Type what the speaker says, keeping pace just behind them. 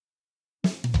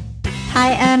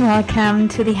Hi and welcome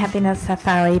to the Happiness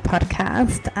Safari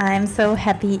podcast. I'm so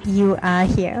happy you are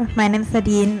here. My name is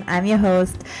Nadine. I'm your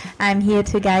host. I'm here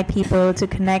to guide people to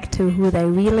connect to who they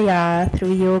really are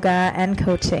through yoga and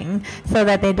coaching so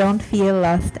that they don't feel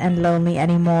lost and lonely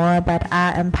anymore, but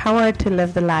are empowered to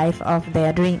live the life of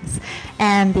their dreams.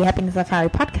 And the Happiness Safari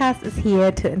podcast is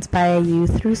here to inspire you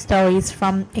through stories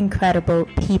from incredible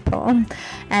people.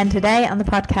 And today on the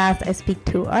podcast, I speak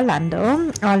to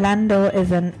Orlando. Orlando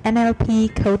is an NLP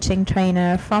coaching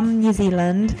trainer from New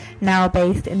Zealand, now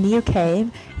based in the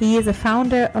UK. He is a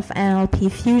founder of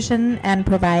NLP Fusion and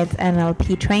provides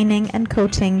NLP training and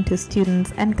coaching to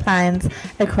students and clients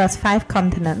across 5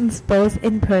 continents, both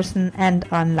in person and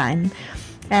online.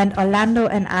 And Orlando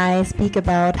and I speak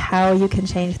about how you can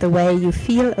change the way you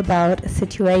feel about a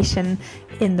situation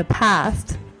in the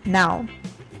past now.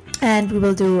 And we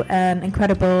will do an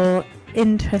incredible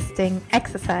interesting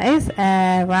exercise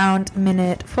around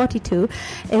minute 42.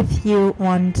 If you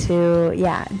want to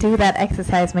do that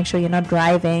exercise, make sure you're not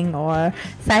driving or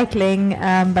cycling,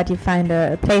 but you find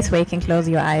a place where you can close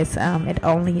your eyes. It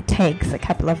only takes a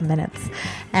couple of minutes.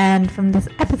 And from this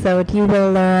episode, you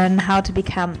will learn how to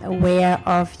become aware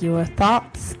of your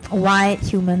thoughts, why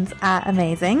humans are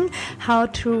amazing, how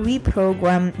to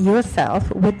reprogram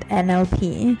yourself with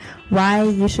NLP, why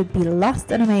you should be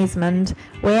lost in amazement,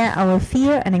 where our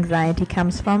fear and anxiety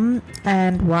comes from,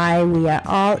 and why we are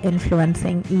all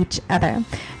influencing each other,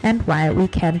 and why we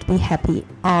can't be happy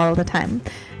all the time.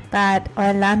 But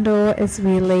Orlando is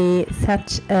really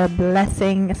such a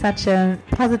blessing, such a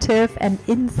positive and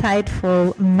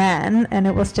insightful man, and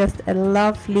it was just a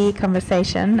lovely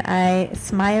conversation. I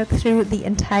smiled through the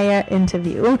entire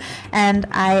interview, and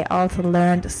I also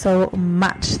learned so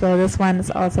much. So this one is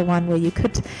also one where you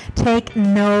could take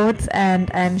notes,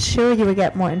 and I'm sure you will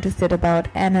get more interested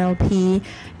about NLP.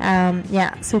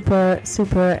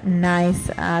 Super nice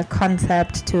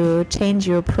concept to change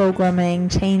your programming,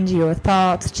 change your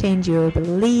thoughts, change your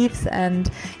beliefs, and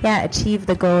achieve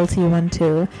the goals you want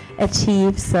to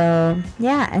achieve. So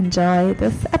enjoy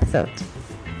this episode.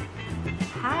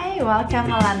 Hi,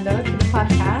 welcome Orlando to the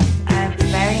podcast. I'm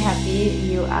very happy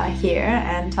you are here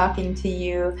and talking to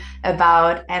you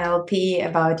about NLP,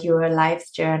 about your life's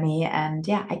journey. And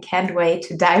I can't wait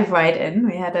to dive right in.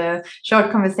 We had a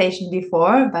short conversation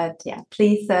before, but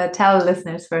please tell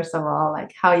listeners first of all,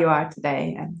 like how you are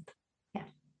today. And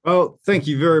Well, thank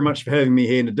you very much for having me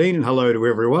here, Nadine, and hello to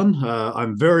everyone.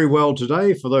 I'm very well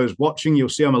today. For those watching, you'll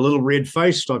see I'm a little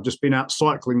red-faced. I've just been out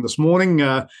cycling this morning,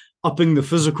 upping the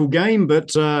physical game,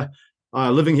 but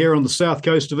living here on the south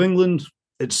coast of England,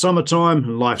 it's summertime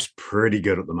and life's pretty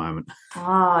good at the moment.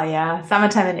 Oh, yeah.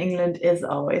 Summertime in England is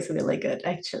always really good,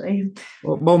 actually.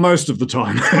 Well, most of the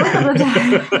time. Most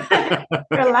of the time.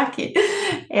 You're lucky.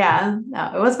 Yeah.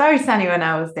 No, it was very sunny when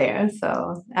I was there.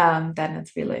 So then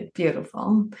it's really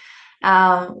beautiful.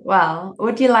 Well,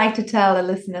 would you like to tell the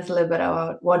listeners a little bit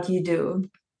about what you do?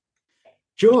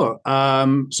 Sure.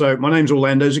 So my name's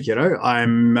Orlando Zucchetto.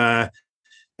 I'm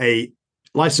a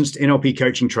licensed NLP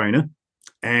coaching trainer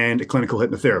and a clinical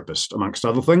hypnotherapist, amongst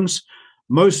other things.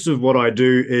 Most of what I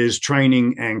do is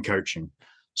training and coaching.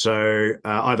 So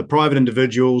either private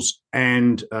individuals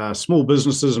and small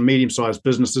businesses and medium-sized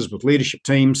businesses with leadership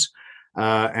teams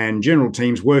and general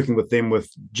teams, working with them with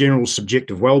general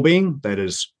subjective well-being. That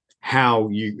is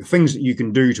things that you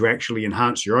can do to actually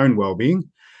enhance your own well-being.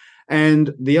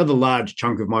 And the other large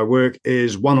chunk of my work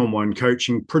is one-on-one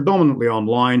coaching, predominantly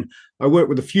online. I work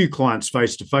with a few clients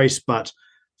face-to-face, but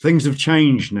things have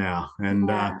changed now, and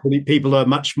people are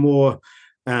much more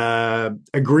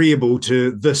agreeable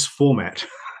to this format.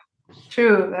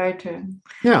 True, very true.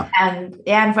 Yeah.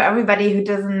 And for everybody who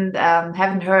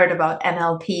haven't heard about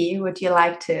NLP, would you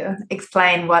like to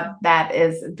explain what that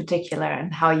is in particular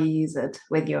and how you use it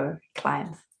with your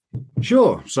clients?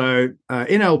 Sure. So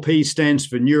NLP stands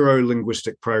for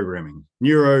Neuro-Linguistic Programming.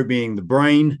 Neuro being the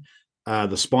brain,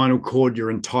 the spinal cord,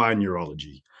 your entire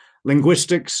neurology.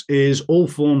 Linguistics is all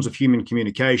forms of human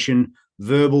communication,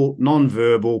 verbal,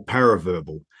 non-verbal,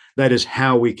 paraverbal. That is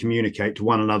how we communicate to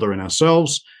one another and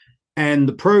ourselves. And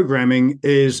the programming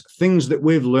is things that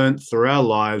we've learned through our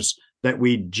lives that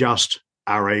we just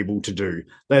are able to do.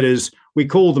 That is, we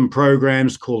call them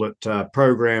programs, call it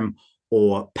program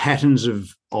or patterns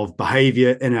of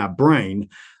behavior in our brain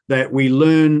that we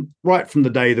learn right from the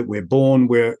day that we're born.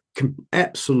 We're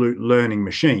absolute learning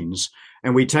machines.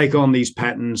 And we take on these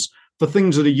patterns for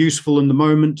things that are useful in the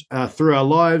moment through our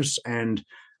lives, and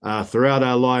throughout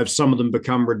our lives, some of them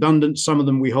become redundant. Some of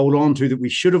them we hold on to that we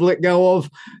should have let go of,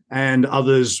 and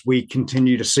others we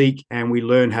continue to seek, and we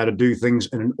learn how to do things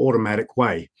in an automatic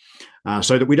way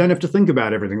so that we don't have to think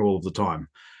about everything all of the time.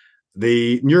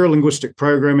 The neurolinguistic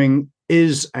programming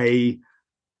is the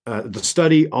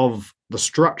study of the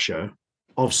structure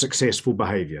of successful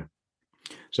behavior.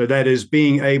 So that is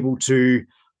being able to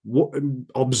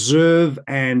observe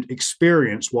and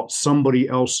experience what somebody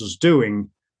else is doing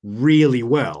really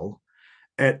well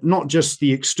at not just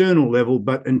the external level,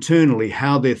 but internally,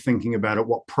 how they're thinking about it,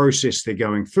 what process they're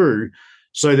going through,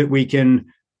 so that we can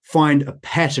find a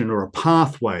pattern or a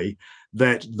pathway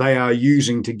that they are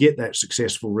using to get that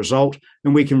successful result,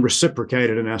 and we can reciprocate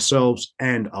it in ourselves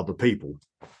and other people.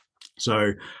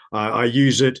 So I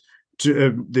use it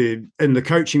to in the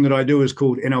coaching that I do is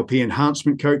called NLP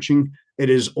enhancement coaching. It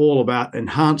is all about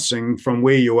enhancing from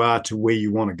where you are to where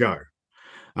you want to go.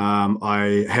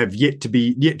 I have yet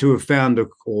to have found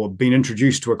or been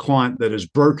introduced to a client that is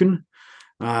broken.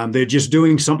 They're just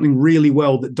doing something really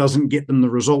well that doesn't get them the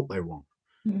result they want.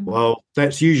 Mm-hmm. Well,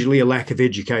 that's usually a lack of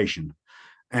education,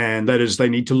 and that is they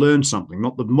need to learn something,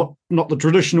 not the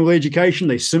traditional education.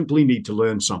 They simply need to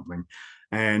learn something,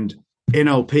 and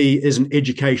NLP is an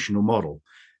educational model.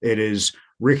 It is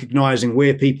recognizing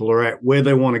where people are at, where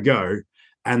they want to go,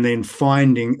 and then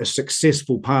finding a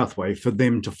successful pathway for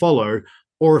them to follow.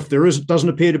 Or if there doesn't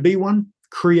appear to be one,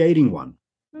 creating one.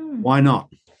 Why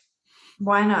not?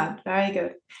 Why not? Very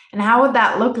good. And how would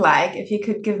that look like? If you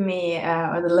could give me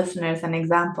or the listeners an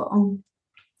example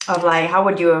of like, how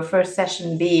would your first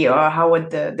session be, or how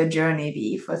would the journey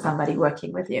be for somebody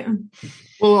working with you?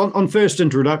 Well, on first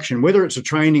introduction, whether it's a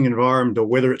training environment or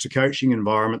whether it's a coaching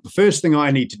environment, the first thing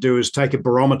I need to do is take a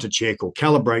barometer check or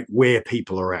calibrate where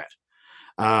people are at.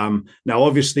 Now,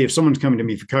 obviously, if someone's coming to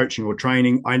me for coaching or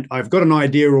training, I've got an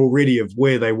idea already of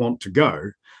where they want to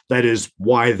go. That is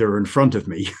why they're in front of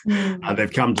me.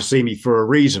 They've come to see me for a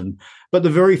reason. But the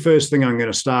very first thing I'm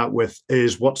going to start with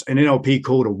is what's in NLP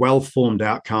called a well-formed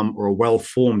outcome or a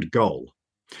well-formed goal.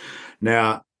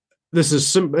 Now, this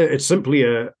is it's simply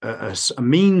a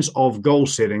means of goal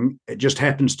setting. It just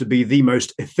happens to be the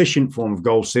most efficient form of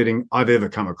goal setting I've ever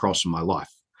come across in my life.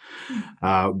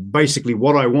 Basically,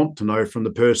 what I want to know from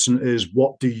the person is,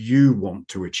 what do you want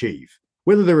to achieve?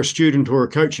 Whether they're a student or a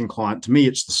coaching client, to me,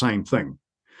 it's the same thing.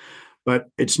 But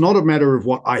it's not a matter of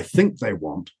what I think they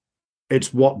want.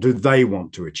 It's what do they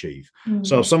want to achieve.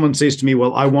 So if someone says to me,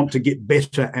 well, I want to get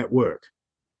better at work.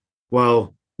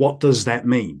 Well, what does that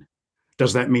mean?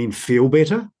 Does that mean feel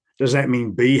better? Does that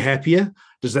mean be happier?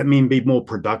 Does that mean be more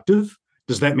productive?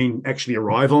 Does that mean actually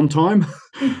arrive on time?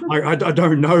 I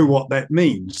don't know what that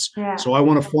means. Yeah. So I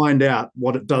want to find out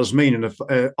what it does mean. And if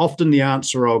often the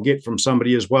answer I'll get from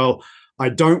somebody is, well, I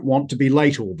don't want to be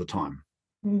late all the time.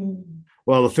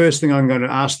 Well, the first thing I'm going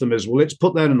to ask them is, well, let's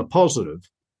put that in the positive.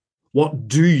 What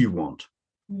do you want?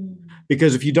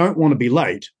 Because if you don't want to be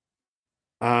late,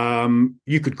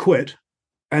 you could quit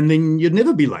and then you'd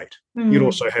never be late. You'd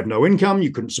also have no income.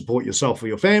 You couldn't support yourself or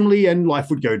your family, and life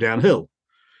would go downhill.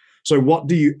 So what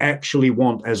do you actually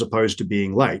want as opposed to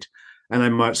being late? And they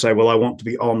might say, well, I want to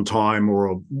be on time,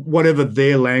 or whatever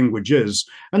their language is.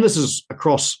 And this is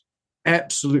across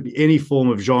absolutely any form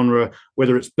of genre,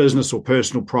 whether it's business or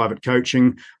personal private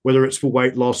coaching, whether it's for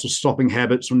weight loss or stopping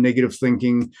habits or negative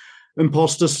thinking,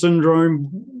 imposter syndrome,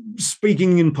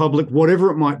 speaking in public, whatever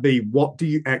it might be. What do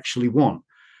you actually want?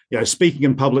 Speaking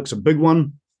in public's a big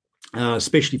one.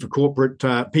 Especially for corporate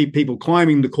people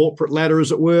climbing the corporate ladder,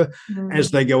 as it were.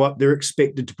 As they go up, they're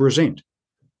expected to present.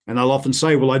 And they'll often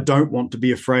say, well, I don't want to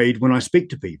be afraid when I speak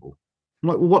to people. I'm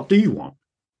like, well, what do you want?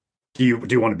 Do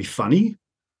you want to be funny?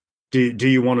 Do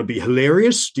you want to be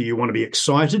hilarious? Do you want to be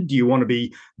excited? Do you want to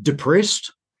be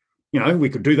depressed? We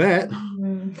could do that.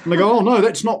 And they go, oh, no,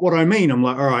 that's not what I mean. I'm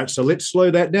like, all right, so let's slow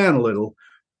that down a little.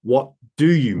 What do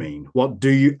you mean? What do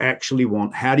you actually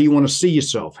want? How do you want to see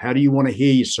yourself? How do you want to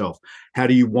hear yourself? How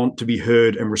do you want to be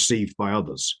heard and received by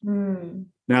others?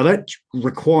 Now, that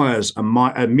requires a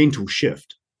mental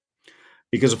shift.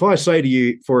 Because if I say to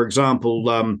you, for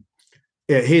example,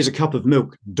 here's a cup of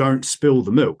milk, don't spill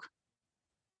the milk.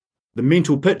 The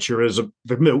mental picture is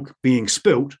the milk being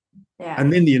spilt,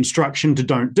 and then the instruction to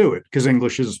don't do it, because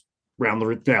English is round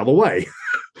the other way.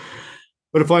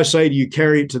 But if I say to you,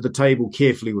 carry it to the table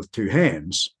carefully with two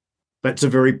hands, that's a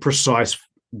very precise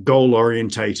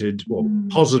goal-orientated or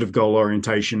positive goal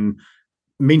orientation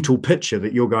mental picture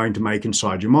that you're going to make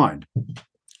inside your mind.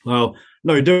 Well,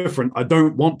 no different. I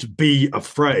don't want to be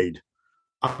afraid.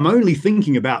 I'm only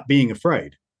thinking about being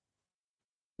afraid.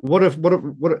 What if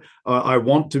I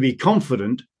want to be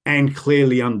confident and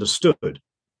clearly understood?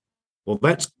 Well,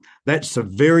 that's a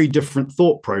very different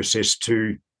thought process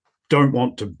to don't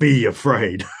want to be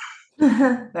afraid.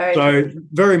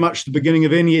 Very much the beginning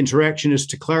of any interaction is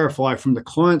to clarify from the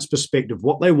client's perspective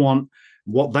what they want,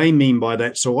 what they mean by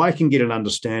that, so I can get an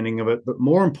understanding of it, but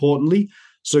more importantly,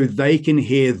 so they can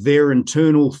hear their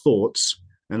internal thoughts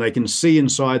and they can see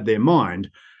inside their mind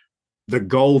the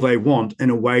goal they want in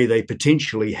a way they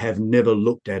potentially have never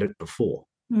looked at it before.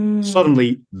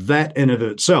 Suddenly, that in of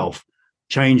itself,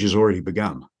 change has already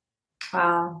begun.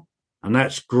 Wow. And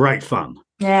that's great fun.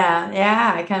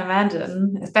 Yeah, I can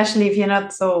imagine, especially if you're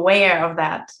not so aware of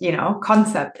that,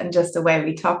 concept and just the way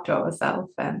we talk to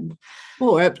ourselves. And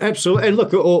oh, absolutely. And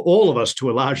look, all of us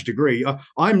to a large degree,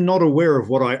 I'm not aware of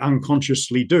what I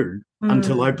unconsciously do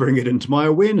until I bring it into my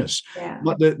awareness. Yeah.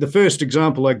 But the first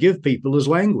example I give people is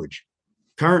language.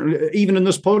 Currently, even in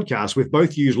this podcast, we've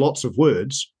both used lots of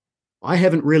words. I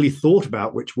haven't really thought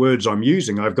about which words I'm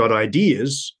using. I've got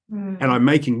ideas and I'm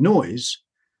making noise.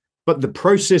 But the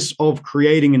process of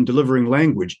creating and delivering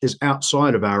language is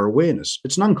outside of our awareness.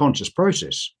 It's an unconscious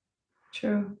process.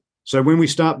 True. So when we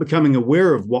start becoming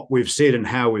aware of what we've said and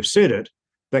how we've said it,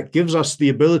 that gives us the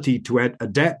ability to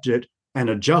adapt it and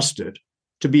adjust it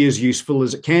to be as useful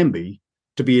as it can be,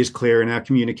 to be as clear in our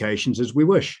communications as we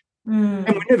wish. And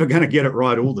we're never going to get it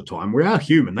right all the time. We are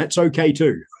human. That's okay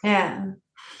too. Yeah.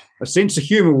 A sense of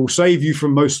humor will save you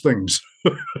from most things.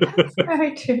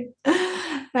 Very true.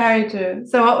 Very true.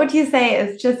 So what would you say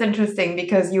is just interesting,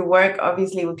 because you work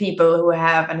obviously with people who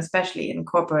have, and especially in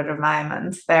corporate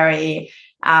environments, very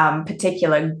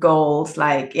particular goals,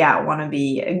 like, want to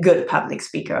be a good public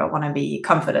speaker, or want to be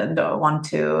confident, or want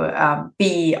to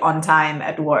be on time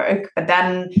at work. But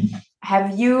then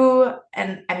do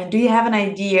you have an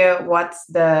idea what's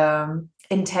the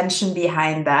intention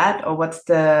behind that, or what's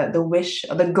the wish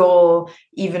or the goal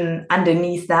even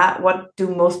underneath that? What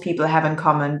do most people have in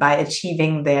common by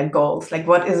achieving their goals? Like,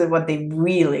 what is it what they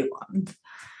really want?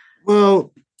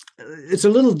 Well, it's a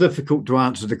little difficult to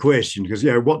answer the question, because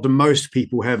what do most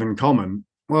people have in common?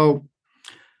 Well,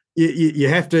 you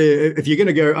have to, if you're going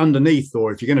to go underneath,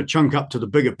 or if you're going to chunk up to the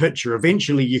bigger picture,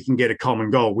 eventually you can get a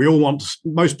common goal.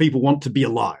 Most people want to be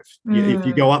alive. If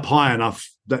you go up high enough,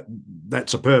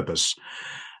 that's a purpose.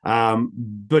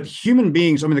 But human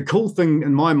beings, the cool thing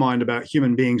in my mind about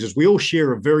human beings is we all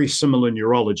share a very similar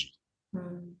neurology,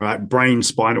 right? Brain,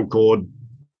 spinal cord,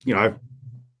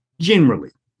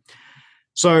 generally.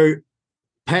 So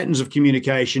patterns of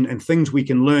communication and things we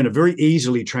can learn are very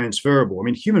easily transferable.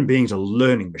 Human beings are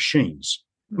learning machines.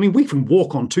 We can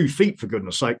walk on 2 feet, for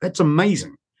goodness sake. That's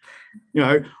amazing.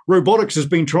 Robotics has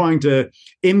been trying to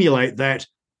emulate that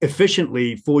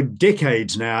efficiently for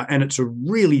decades now, and it's a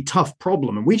really tough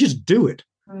problem, and we just do it.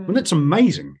 And it's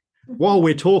amazing while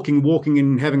we're talking, walking,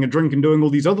 and having a drink and doing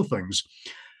all these other things.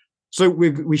 So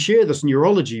we share this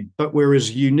neurology, but we're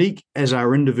as unique as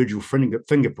our individual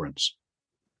fingerprints.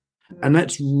 And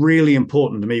that's really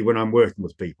important to me when I'm working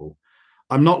with people.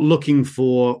 I'm not looking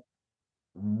for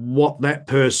what that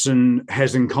person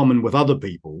has in common with other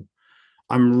people.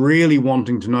 I'm really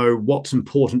wanting to know what's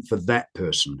important for that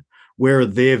person. Where are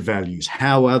their values?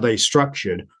 How are they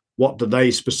structured? What do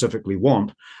they specifically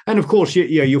want? And of course,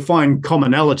 you'll find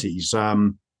commonalities.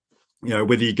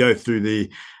 Whether you go through the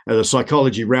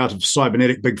psychology route of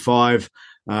cybernetic Big Five,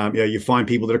 you find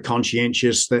people that are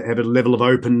conscientious, that have a level of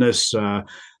openness,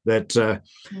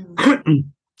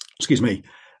 excuse me,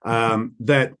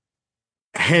 that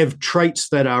have traits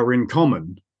that are in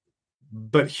common.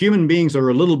 But human beings are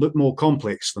a little bit more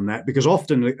complex than that, because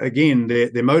often, again, their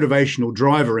motivational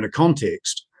driver in a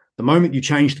context, the moment you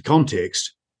change the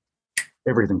context,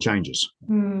 everything changes.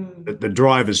 The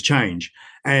drivers change.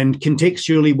 And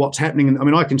contextually, what's happening,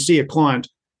 I can see a client,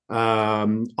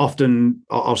 often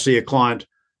I'll see a client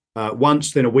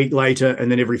once, then a week later, and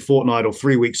then every fortnight or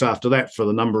 3 weeks after that for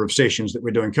the number of sessions that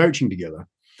we're doing coaching together.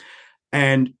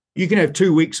 And you can have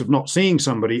 2 weeks of not seeing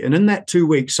somebody, and in that 2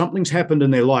 weeks, something's happened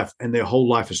in their life and their whole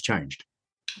life has changed.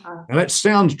 Now, that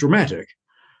sounds dramatic,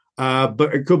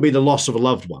 but it could be the loss of a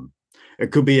loved one.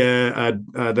 It could be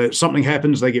that something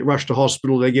happens, they get rushed to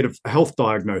hospital, they get a health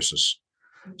diagnosis.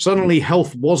 Suddenly,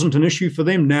 health wasn't an issue for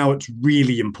them. Now it's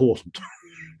really important.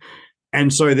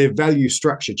 And so their value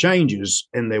structure changes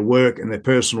in their work and their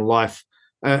personal life.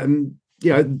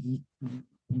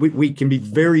 We can be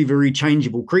very, very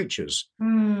changeable creatures.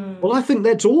 Well, I think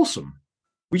that's awesome.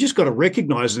 We just got to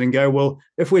recognize it and go, well,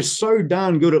 if we're so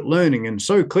darn good at learning and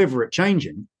so clever at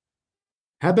changing,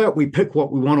 how about we pick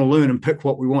what we want to learn and pick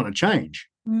what we want to change?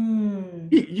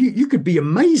 You could be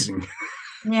amazing.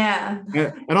 Yeah.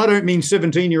 And I don't mean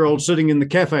 17-year-olds sitting in the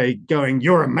cafe going,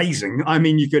 you're amazing. I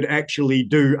mean, you could actually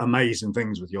do amazing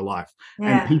things with your life.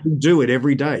 Yeah. And people do it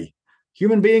every day.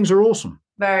 Human beings are awesome.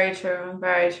 Very true.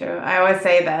 Very true. I always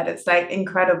say that it's like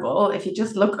incredible if you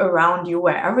just look around you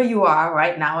wherever you are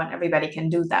right now, and everybody can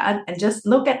do that, and just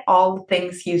look at all the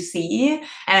things you see.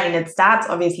 And I mean, it starts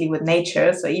obviously with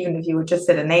nature. So even if you would just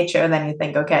sit in nature, then you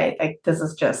think, okay, like this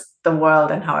is just the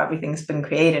world and how everything's been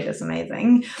created is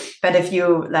amazing. But if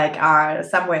you like are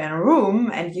somewhere in a room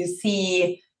and you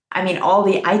see, I mean, all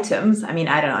the items, I mean,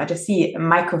 I don't know, I just see a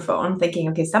microphone thinking,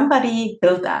 okay, somebody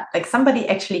built that. Like somebody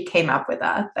actually came up with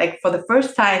that. Like for the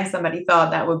first time, somebody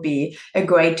thought that would be a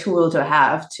great tool to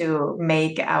have to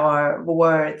make our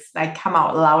words like come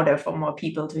out louder for more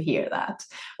people to hear that.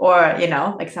 Or, you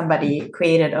know, like somebody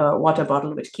created a water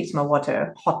bottle which keeps my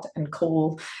water hot and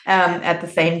cool at the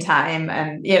same time.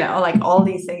 And, you know, like all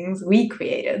these things we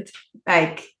created.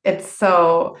 Like it's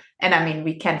so, and I mean,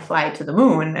 we can fly to the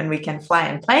moon and we can fly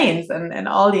in planes and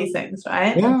all these things,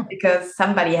 right? Yeah. Because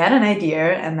somebody had an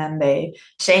idea and then they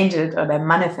changed it or they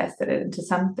manifested it into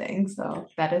something. So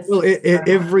that is Well,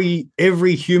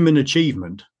 every human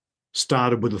achievement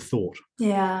started with a thought.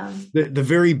 yeah. The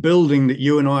very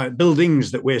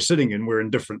buildings that we're sitting in, we're in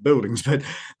different buildings, but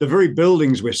the very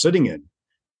buildings we're sitting in,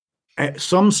 at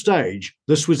some stage,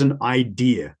 this was an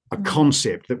idea, a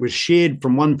concept that was shared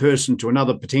from one person to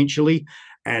another potentially.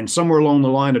 And somewhere along the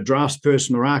line, a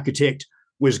draftsperson or architect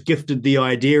was gifted the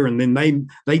idea, and then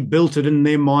they built it in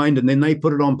their mind, and then they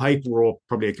put it on paper or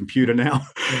probably a computer now.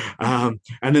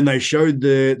 And then they showed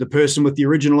the person with the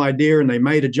original idea, and they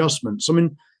made adjustments. I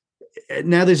mean,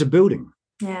 now there's a building.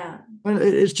 Yeah.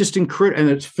 It's just incredible, and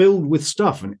it's filled with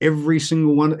stuff, and every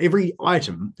single one, every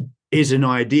item is an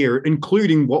idea,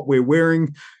 including what we're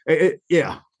wearing.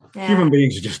 Yeah. Human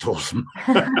beings are just awesome.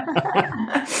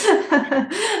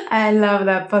 I love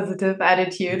that positive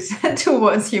attitude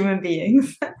towards human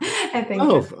beings. I think.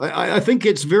 I think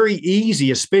it's very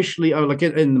easy, especially like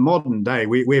in the modern day,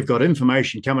 we've got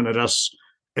information coming at us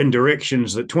in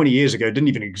directions that 20 years ago didn't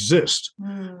even exist.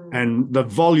 And the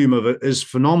volume of it is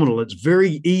phenomenal. It's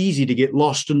very easy to get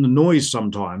lost in the noise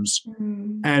sometimes.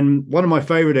 And one of my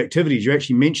favorite activities, you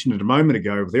actually mentioned it a moment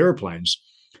ago with airplanes.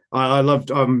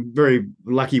 I'm very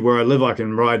lucky where I live. I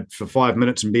can ride for 5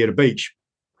 minutes and be at a beach.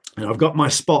 And I've got my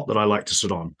spot that I like to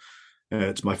sit on.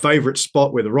 It's my favorite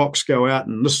spot where the rocks go out,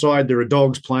 and this side there are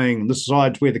dogs playing, and this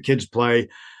side's where the kids play.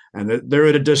 And they're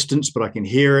at a distance, but I can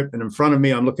hear it. And in front of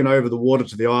me, I'm looking over the water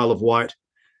to the Isle of Wight.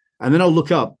 And then I'll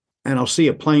look up and I'll see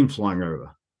a plane flying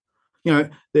over. You know,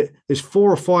 there's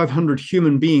 400 or 500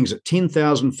 human beings at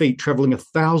 10,000 feet traveling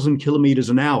 1,000 kilometers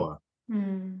an hour.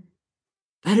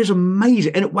 That is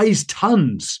amazing. And it weighs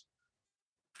tons.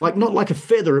 Like not like a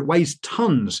feather, it weighs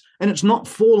tons. And it's not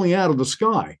falling out of the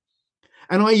sky.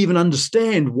 And I even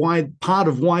understand part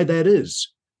of why that is.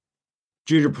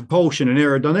 Due to propulsion and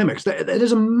aerodynamics. That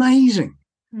is amazing.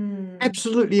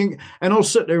 Absolutely. And I'll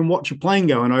sit there and watch a plane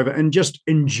going over and just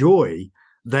enjoy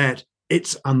that.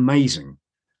 It's amazing.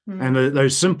 And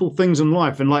those simple things in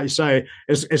life. And like you say,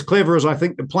 as clever as I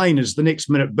think the plane is, the next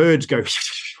minute birds go,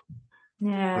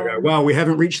 yeah. I go, well, we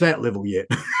haven't reached that level yet.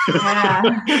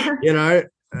 Yeah. You know,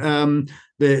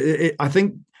 I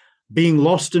think being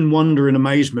lost in wonder and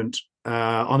amazement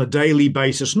on a daily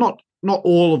basis, not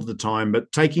all of the time,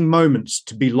 but taking moments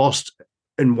to be lost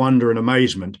in wonder and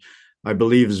amazement, I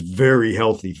believe is very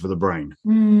healthy for the brain.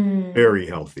 Very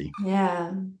healthy.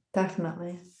 Yeah,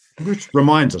 definitely. Which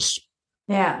reminds us.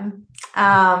 Yeah.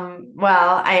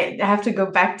 Well, I have to go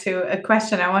back to a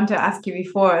question I want to ask you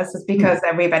before. This is because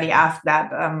everybody asks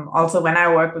that. Also, when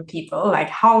I work with people, like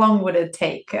how long would it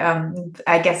take?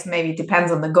 I guess maybe it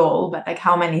depends on the goal, but like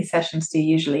how many sessions do you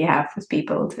usually have with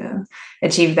people to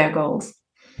achieve their goals?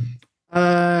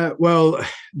 Well,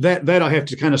 that I have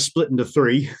to kind of split into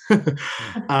three.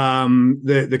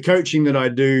 The coaching that I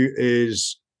do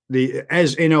is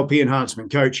as NLP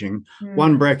enhancement coaching.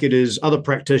 One bracket is other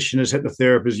practitioners,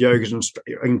 hypnotherapists, yogas,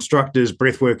 instructors,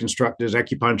 breathwork instructors,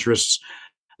 acupuncturists.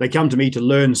 They come to me to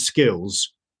learn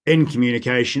skills in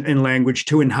communication, in language,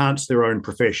 to enhance their own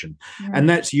profession. And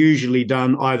that's usually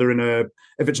done either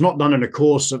if it's not done in a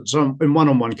course, it's in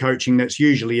one-on-one coaching. That's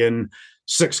usually in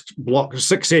 6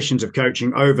 sessions of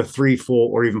coaching over 3, 4,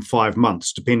 or even 5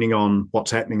 months, depending on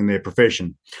what's happening in their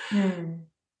profession.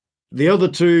 The other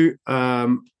two are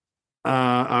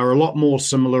a lot more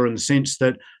similar in the sense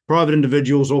that private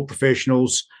individuals or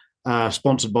professionals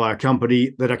sponsored by a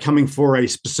company that are coming for a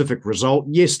specific result.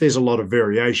 Yes, there's a lot of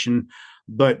variation,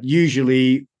 but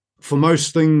usually for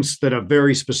most things that are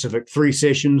very specific, 3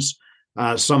 sessions,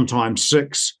 sometimes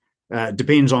 6,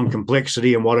 depends on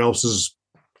complexity and what else is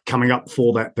coming up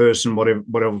for that person,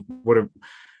 whatever's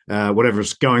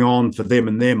going on for them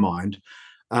in their mind.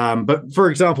 But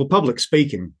for example, public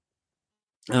speaking,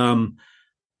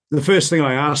 the first thing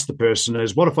I ask the person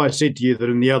is, what if I said to you that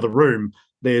in the other room,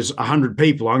 there's 100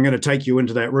 people, I'm going to take you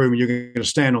into that room and you're going to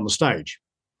stand on the stage.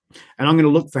 And I'm going to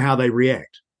look for how they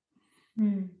react.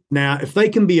 Now, if they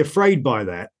can be afraid by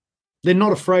that, they're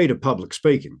not afraid of public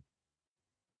speaking.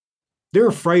 They're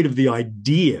afraid of the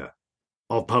idea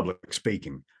of public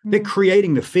speaking. They're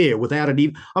creating the fear without it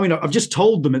even. I mean, I've just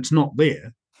told them it's not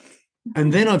there.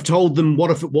 And then I've told them,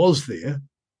 what if it was there,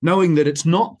 knowing that it's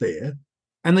not there,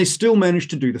 and they still manage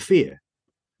to do the fear.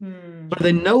 So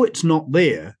they know it's not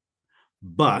there,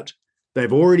 but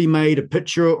they've already made a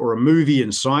picture or a movie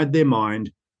inside their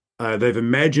mind. They've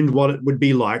imagined what it would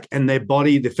be like, and their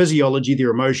body, their physiology, their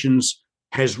emotions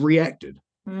has reacted.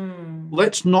 Well,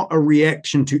 that's not a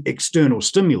reaction to external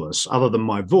stimulus other than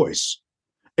my voice.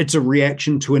 It's a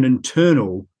reaction to an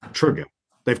internal trigger.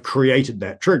 They've created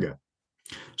that trigger.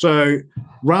 So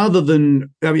rather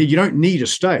than, I mean, you don't need a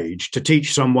stage to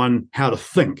teach someone how to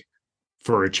think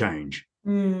for a change.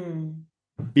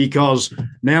 Because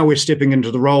now we're stepping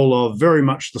into the role of very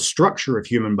much the structure of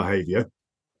human behavior.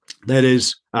 That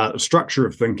is a structure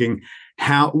of thinking.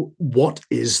 What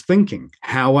is thinking?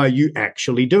 How are you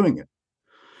actually doing it?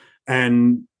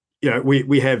 And,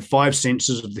 we have 5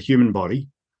 senses of the human body,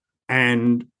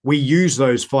 and we use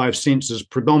those 5 senses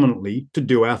predominantly to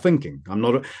do our thinking. I'm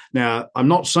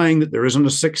not saying that there isn't a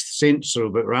 6th sense or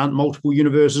that there aren't multiple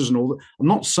universes and all that. I'm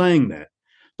not saying that.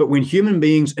 But when human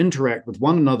beings interact with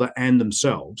one another and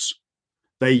themselves,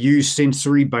 they use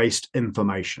sensory-based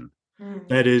information.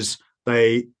 That is,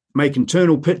 they make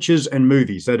internal pictures and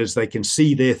movies. That is, they can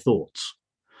see their thoughts,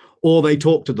 or they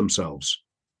talk to themselves,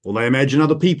 or they imagine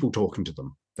other people talking to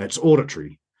them. That's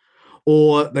auditory.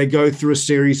 Or they go through a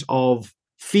series of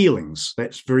feelings.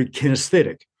 That's very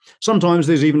kinesthetic. Sometimes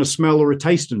there's even a smell or a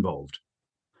taste involved,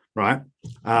 right?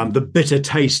 The bitter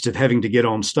taste of having to get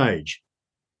on stage.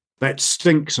 That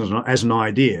stinks as an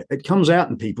idea. It comes out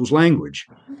in people's language.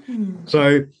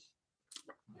 So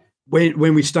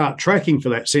when we start tracking for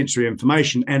that sensory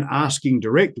information and asking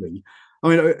directly, I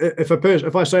mean,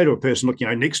 if I say to a person, look,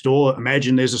 next door,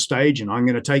 imagine there's a stage and I'm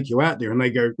going to take you out there, and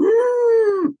they go,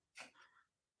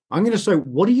 I'm going to say,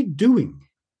 what are you doing?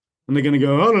 And they're going to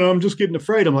go, I don't know, I'm just getting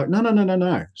afraid. I'm like,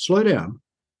 no, slow down.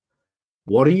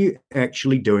 What are you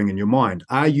actually doing in your mind?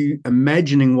 Are you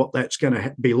imagining what that's going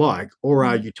to be like, or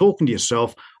are you talking to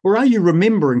yourself, or are you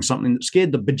remembering something that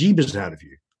scared the bejeebers out of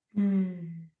you?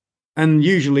 And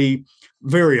usually,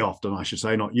 very often, I should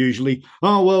say, not usually,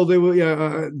 there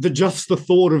were just the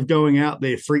thought of going out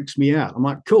there freaks me out. I'm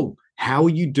like, cool. How are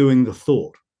you doing the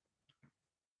thought?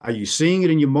 Are you seeing it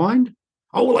in your mind?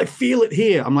 Oh, well, I feel it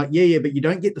here. I'm like, yeah, but you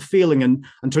don't get the feeling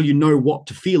until you know what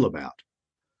to feel about.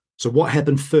 So what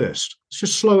happened first? Let's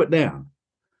just slow it down.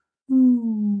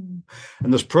 And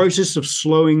this process of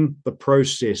slowing the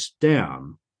process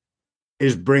down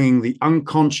is bringing the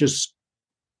unconscious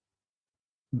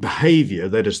behavior,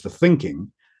 that is the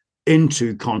thinking,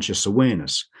 into conscious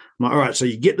awareness. I'm like, all right, so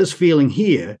you get this feeling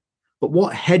here, but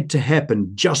what had to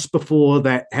happen just before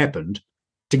that happened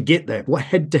to get that? What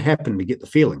had to happen to get the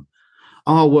feeling?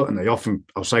 Oh, well, and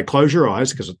I'll say, close your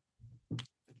eyes, because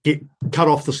cut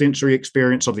off the sensory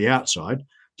experience of the outside.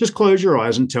 Just close your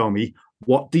eyes and tell me,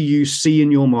 what do you see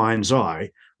in your mind's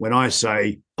eye when I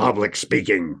say public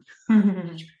speaking?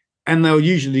 And they'll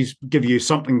usually give you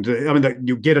something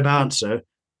you'll get an answer.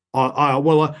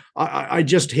 I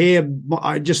just hear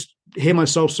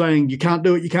myself saying, you can't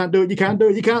do it, you can't do it, you can't do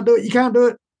it, you can't do it, you can't do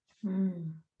it.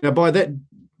 Now, by that,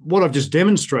 what I've just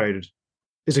demonstrated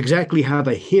is exactly how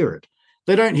they hear it.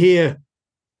 They don't hear,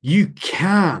 you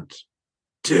can't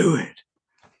do it.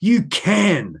 You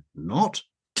can not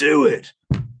do it.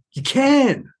 You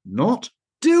can not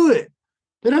do it.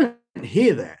 They don't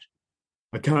hear that.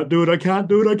 I can't do it. I can't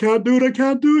do it. I can't do it. I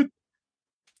can't do it.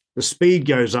 The speed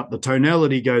goes up. The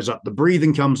tonality goes up. The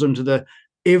breathing comes into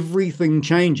everything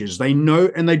changes. They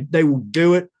know, and they will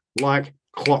do it like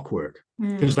clockwork,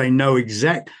 because they know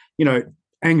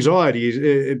anxiety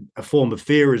is a form of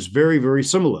fear, is very, very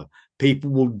similar.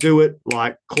 People will do it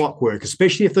like clockwork,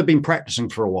 especially if they've been practicing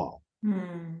for a while.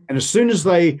 And as soon as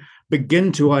they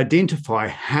begin to identify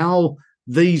how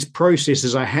these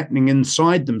processes are happening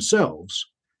inside themselves,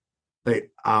 they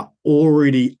are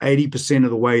already 80%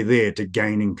 of the way there to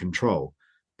gaining control,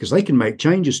 because they can make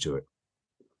changes to it.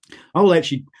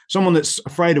 Someone that's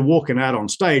afraid of walking out on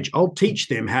stage, I'll teach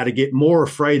them how to get more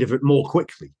afraid of it more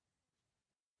quickly.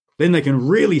 Then they can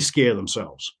really scare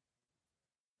themselves.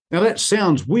 Now, that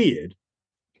sounds weird,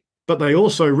 but they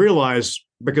also realize,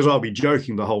 because I'll be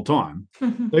joking the whole time,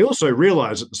 they also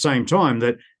realize at the same time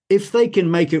that if they can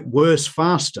make it worse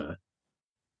faster,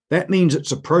 that means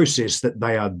it's a process that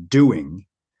they are doing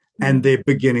and they're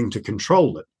beginning to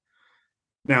control it.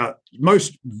 Now,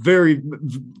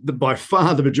 by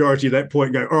far the majority of that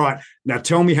point go, all right, now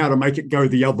tell me how to make it go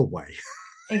the other way.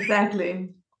 Exactly.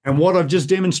 And what I've just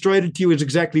demonstrated to you is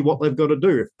exactly what they've got to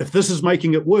do. If this is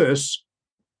making it worse,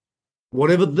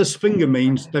 whatever this finger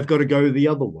means, they've got to go the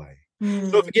other way.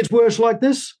 So if it gets worse like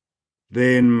this,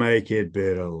 then make it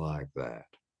better like that.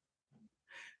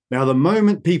 Now, the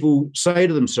moment people say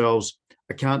to themselves,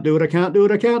 I can't do it, I can't do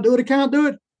it, I can't do it, I can't do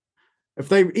it.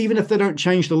 Even if they don't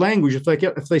change the language, if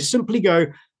they simply go,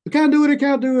 I can't do it, I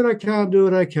can't do it, I can't do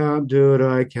it, I can't do it,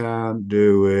 I can't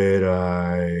do it,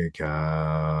 I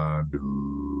can't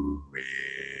do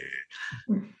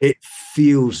it. It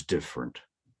feels different.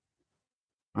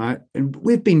 Right? And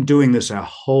we've been doing this our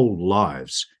whole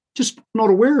lives, just not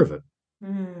aware of it.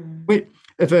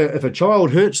 If a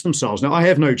child hurts themselves, now I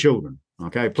have no children,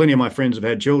 okay? Plenty of my friends have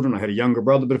had children. I had a younger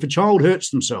brother, but if a child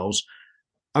hurts themselves,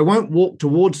 I won't walk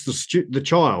towards the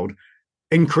child,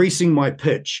 increasing my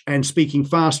pitch and speaking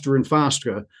faster and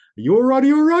faster. Are you all right? Are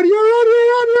you all right? Are you all right? Are you all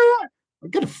right? Are you all right? I'm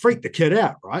going to freak the kid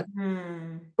out, right?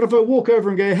 But if I walk over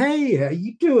and go, hey, how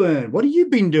you doing? What have you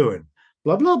been doing?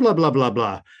 Blah, blah, blah, blah, blah,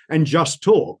 blah, and just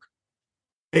talk,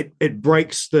 it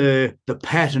breaks the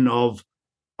pattern of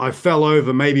I fell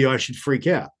over, maybe I should freak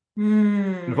out.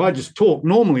 And if I just talk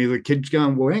normally, the kid's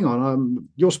going, well, hang on,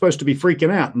 you're supposed to be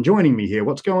freaking out and joining me here.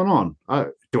 What's going on?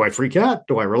 Do I freak out?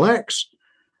 Do I relax?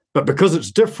 But because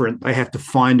it's different, they have to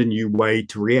find a new way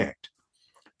to react.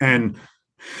 And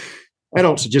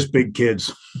adults are just big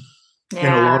kids in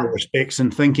a lot of respects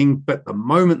and thinking. But the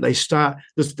moment they start,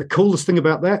 this is the coolest thing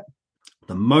about that.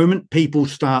 The moment people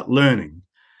start learning,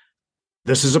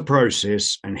 this is a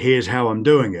process and here's how I'm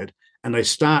doing it, and they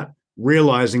start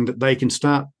realizing that they can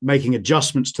start making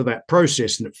adjustments to that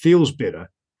process and it feels better,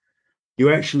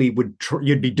 you actually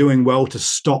you'd be doing well to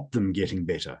stop them getting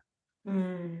better.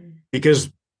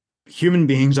 Because human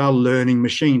beings are learning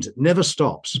machines. It never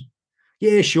stops.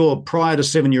 Yeah, sure, prior to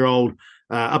 7-year-old,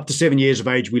 up to 7 years of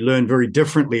age, we learn very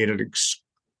differently at an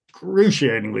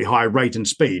excruciatingly high rate and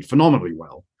speed, phenomenally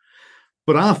well.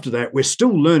 But after that, we're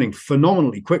still learning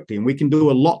phenomenally quickly, and we can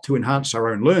do a lot to enhance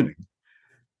our own learning.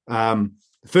 The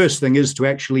first thing is to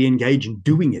actually engage in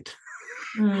doing it.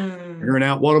 Figuring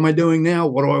out, what am I doing now?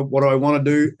 What do I want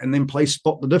to do? And then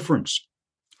spot the difference.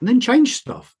 And then change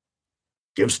stuff.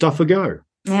 Give stuff a go.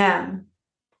 Yeah.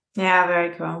 Yeah,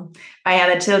 very cool.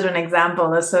 The children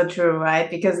example is so true, right?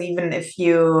 Because even if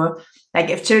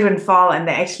children fall and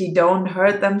they actually don't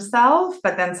hurt themselves,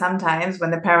 but then sometimes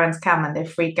when the parents come and they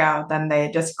freak out, then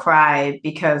they just cry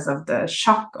because of the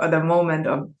shock or the moment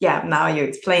of, now you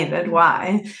explained it,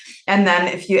 why. And then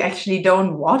if you actually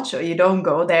don't watch or you don't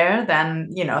go there,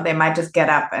 then, they might just get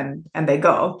up and they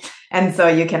go. And so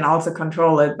you can also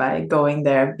control it by going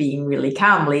there, being really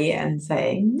calmly and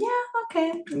saying,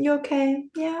 okay, you okay?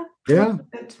 Yeah.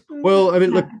 Well, I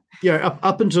mean, look,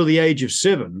 up until the age of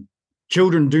 7,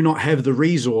 children do not have the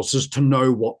resources to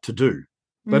know what to do.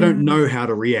 They don't know how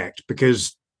to react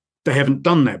because they haven't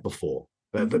done that before.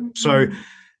 So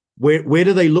where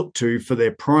do they look to for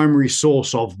their primary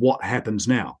source of what happens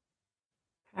now?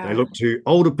 They look to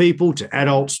older people, to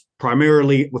adults,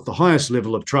 primarily with the highest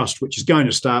level of trust, which is going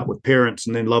to start with parents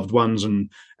and then loved ones and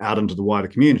out into the wider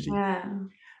community. Yeah.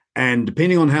 And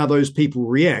depending on how those people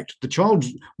react, the child,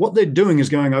 what they're doing is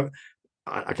going, okay,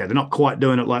 they're not quite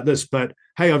doing it like this, but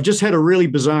hey, I've just had a really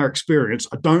bizarre experience.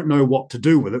 I don't know what to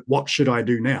do with it. What should I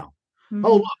do now?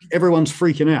 Oh, look, everyone's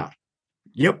freaking out.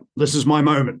 Yep, this is my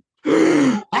moment.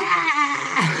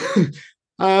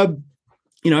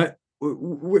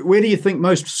 Where do you think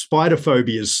most spider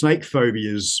phobias, snake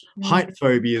phobias, height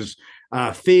phobias,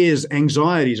 fears,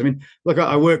 anxieties? I mean, look,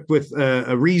 I work with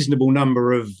a reasonable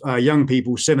number of young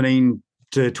people, 17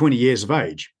 to 20 years of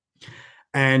age,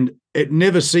 and it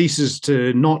never ceases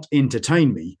to not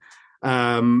entertain me,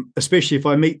 especially if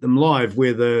I meet them live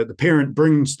where the parent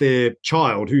brings their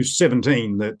child who's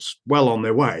 17 that's well on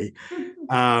their way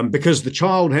because the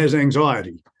child has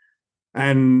anxiety.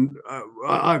 And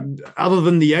other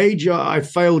than the age, I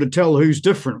fail to tell who's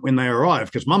different when they arrive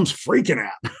because mum's freaking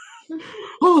out.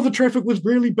 Oh, the traffic was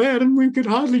really bad and we could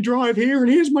hardly drive here. And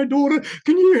here's my daughter.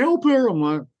 Can you help her? I'm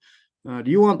like,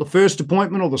 do you want the first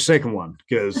appointment or the second one?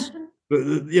 Because,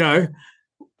 we're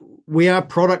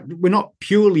not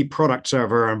purely products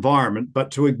of our environment,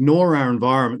 but to ignore our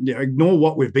environment, ignore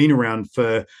what we've been around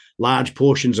for large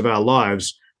portions of our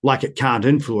lives, like it can't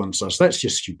influence us. That's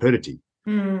just stupidity.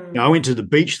 I went to the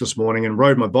beach this morning and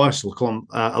rode my bicycle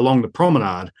along the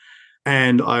promenade,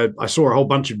 and I saw a whole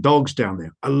bunch of dogs down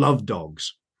there. I love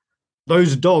dogs.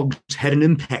 Those dogs had an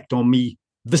impact on me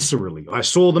viscerally. I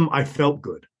saw them, I felt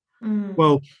good.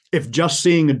 Well, if just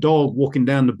seeing a dog walking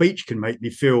down the beach can make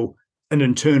me feel an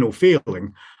internal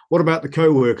feeling. What about the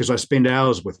co-workers I spend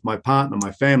hours with, my partner,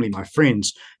 my family, my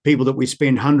friends, people that we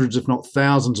spend hundreds, if not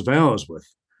thousands of hours with?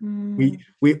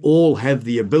 We all have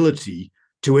the ability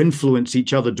to influence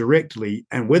each other directly.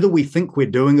 And whether we think we're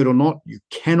doing it or not, you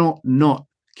cannot not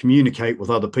communicate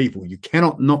with other people. You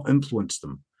cannot not influence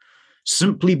them.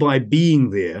 Simply by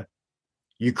being there,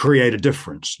 you create a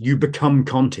difference. You become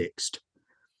context.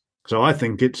 So I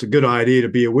think it's a good idea to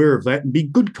be aware of that and be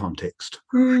good context.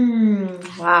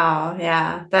 Wow.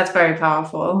 Yeah, that's very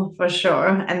powerful for sure.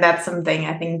 And that's something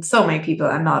I think so many people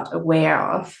are not aware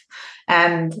of.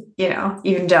 And,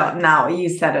 even though now you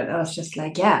said it, I was just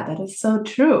like, yeah, that is so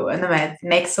true. And it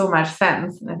makes so much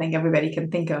sense. And I think everybody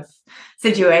can think of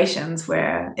situations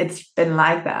where it's been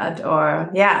like that,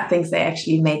 or things that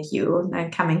actually make you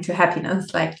coming to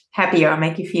happiness, like happy or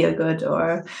make you feel good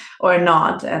or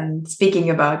not. And speaking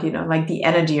about, like the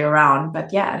energy around,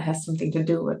 but it has something to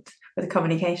do with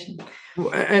communication.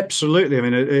 Well, absolutely. I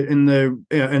mean, in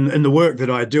the work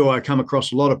that I do, I come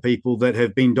across a lot of people that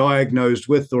have been diagnosed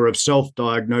with or have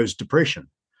self-diagnosed depression.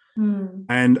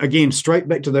 And again, straight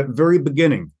back to that very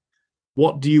beginning,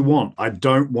 what do you want? I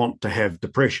don't want to have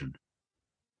depression.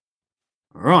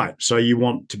 All right, so you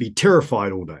want to be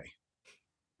terrified all day.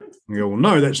 You go, well,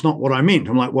 no, that's not what I meant.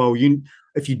 I'm like, well,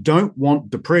 if you don't want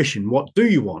depression, what do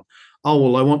you want? Oh,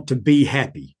 well, I want to be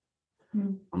happy.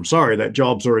 I'm sorry, that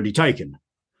job's already taken.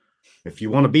 If you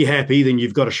want to be happy, then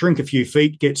you've got to shrink a few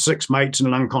feet, get 6 mates and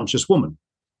an unconscious woman.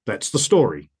 That's the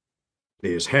story.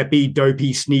 There's happy,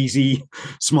 dopey, sneezy,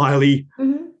 smiley.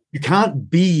 You can't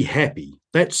be happy.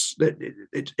 It's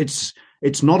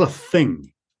not a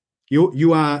thing.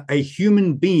 You are a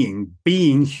human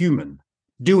being human,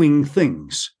 doing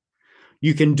things.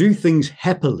 You can do things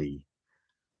happily.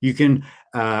 You can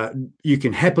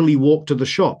happily walk to the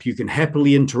shop. You can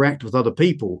happily interact with other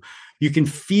people. You can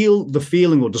feel the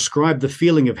feeling or describe the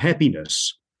feeling of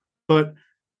happiness, but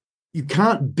you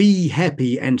can't be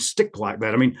happy and stick like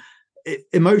that. I mean,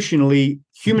 emotionally,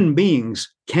 human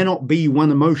beings cannot be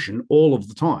one emotion all of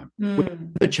the time.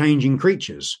 We're changing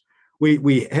creatures.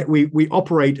 We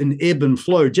operate in ebb and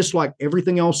flow, just like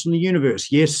everything else in the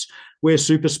universe. Yes, we're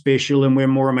super special and we're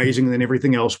more amazing than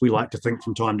everything else we like to think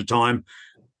from time to time.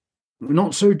 We're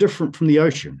not so different from the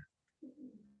ocean.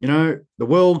 The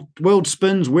world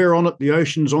spins, we're on it, the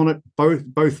ocean's on it.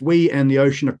 Both we and the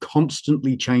ocean are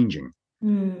constantly changing.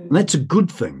 And that's a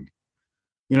good thing.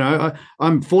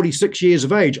 I'm 46 years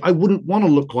of age. I wouldn't want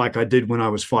to look like I did when I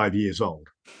was 5 years old.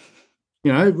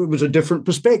 It was a different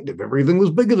perspective. Everything was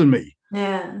bigger than me.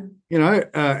 Yeah.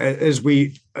 As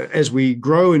we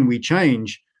grow and we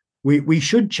change, we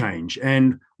should change,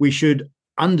 and we should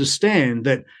understand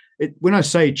that. When I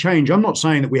say change, I'm not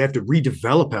saying that we have to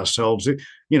redevelop ourselves.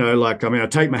 I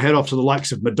take my hat off to the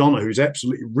likes of Madonna, who's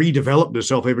absolutely redeveloped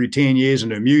herself every 10 years in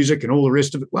her music and all the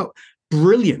rest of it. Well,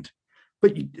 brilliant.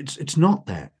 But it's not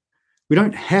that. We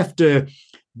don't have to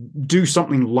do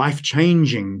something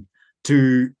life-changing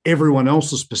to everyone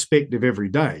else's perspective every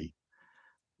day,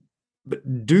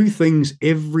 but do things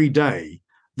every day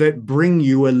that bring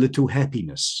you a little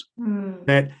happiness,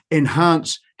 that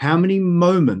enhance how many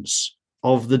moments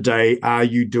of the day are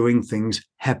you doing things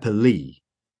happily.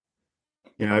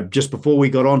 Just before we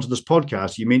got onto this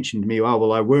podcast, you mentioned to me, oh,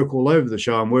 well, I work all over the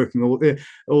show. I'm working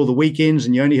all the weekends,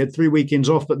 and you only had 3 weekends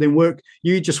off, but then work,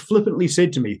 you just flippantly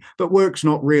said to me, but work's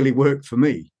not really work for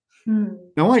me.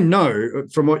 Now, I know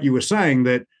from what you were saying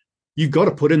that you've got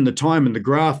to put in the time and the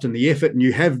graft and the effort, and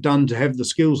you have done to have the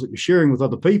skills that you're sharing with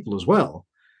other people as well.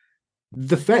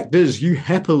 The fact is, you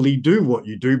happily do what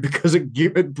you do because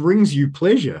it brings you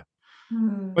pleasure.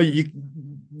 Well, you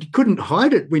couldn't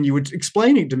hide it when you were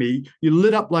explaining it to me. You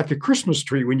lit up like a Christmas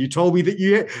tree when you told me that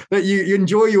you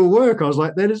enjoy your work. I was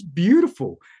like, that is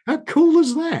beautiful. How cool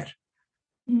is that?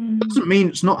 Doesn't mean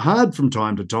it's not hard from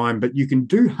time to time, but you can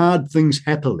do hard things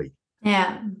happily.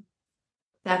 Yeah,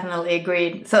 definitely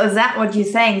agreed. So is that what you're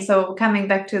saying? So coming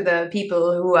back to the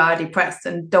people who are depressed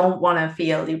and don't want to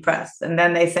feel depressed, and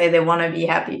then they say they want to be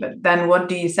happy, but then what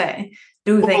do you say?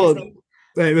 Do things.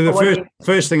 The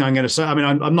first thing I'm going to say, I mean,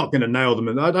 I'm not going to nail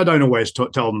them. I don't always tell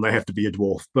them they have to be a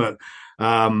dwarf, but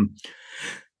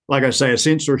like I say, a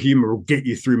sense of humor will get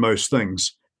you through most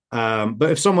things.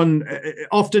 But if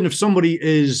somebody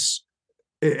is,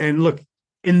 and look,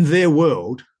 in their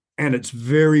world, and it's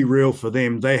very real for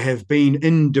them, they have been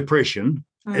in depression,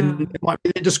 and it might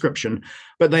be their description,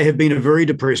 but they have been a very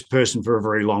depressed person for a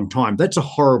very long time. That's a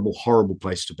horrible, horrible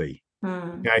place to be.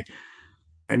 Okay.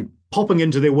 And popping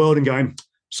into their world and going,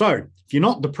 so if you're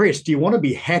not depressed, do you want to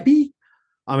be happy?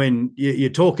 I mean, you're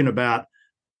talking about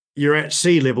you're at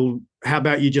sea level. How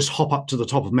about you just hop up to the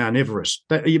top of Mount Everest?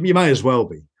 You may as well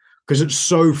be, because it's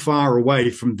so far away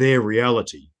from their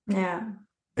reality. Yeah.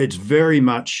 It's very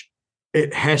much,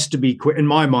 it has to be, in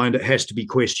my mind, it has to be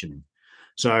questioning.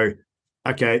 So,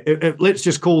 okay, let's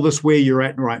just call this where you're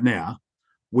at right now.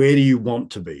 Where do you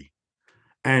want to be?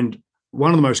 And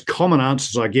one of the most common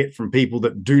answers I get from people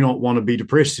that do not want to be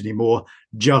depressed anymore,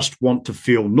 just want to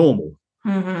feel normal.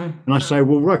 Mm-hmm. And I say,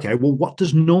 well, okay, well, what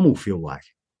does normal feel like?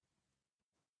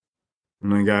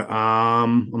 And they go,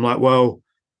 I'm like, well,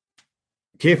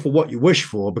 careful what you wish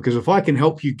for, because if I can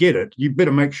help you get it, you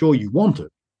better make sure you want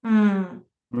it. Mm.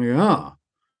 And they go,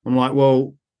 I'm like,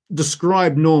 well,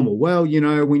 describe normal. Well,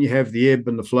 when you have the ebb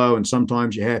and the flow, and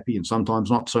sometimes you're happy and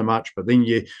sometimes not so much, but then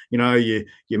you're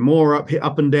more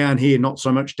up and down here, not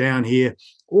so much down here.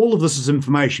 All of this is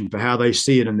information for how they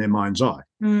see it in their mind's eye.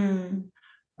 Mm.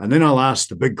 And then I'll ask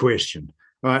the big question.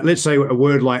 All right, let's say a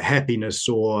word like happiness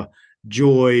or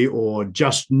joy or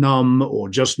just numb or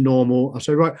just normal. I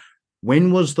say, right,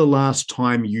 when was the last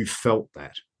time you felt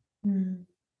that? Mm.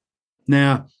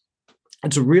 Now,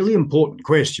 it's a really important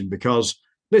question, because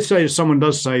let's say if someone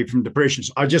does say from depression,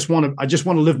 I just want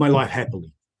to live my life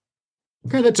happily.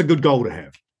 Okay, that's a good goal to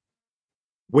have.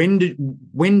 When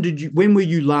were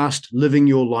you last living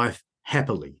your life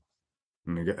happily?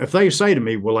 If they say to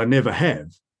me, well, I never have,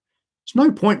 there's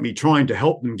no point me trying to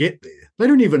help them get there. They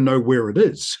don't even know where it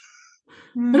is.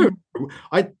 Mm.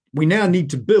 We now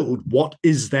need to build, what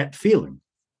is that feeling?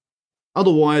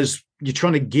 Otherwise, you're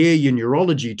trying to gear your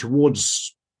neurology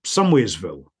towards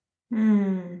somewheresville.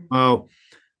 Mm. Well,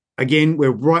 again,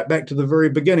 we're right back to the very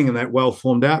beginning of that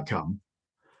well-formed outcome.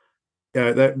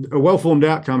 That a well-formed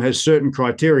outcome has certain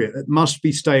criteria. It must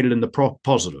be stated in the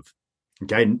positive.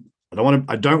 Okay,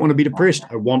 I don't want to be depressed.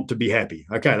 I want to be happy.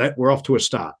 Okay, we're off to a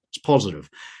start. It's positive.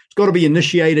 It's got to be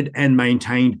initiated and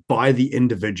maintained by the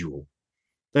individual.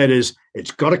 That is,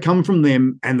 it's got to come from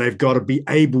them, and they've got to be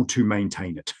able to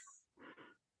maintain it.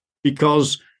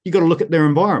 Because you've got to look at their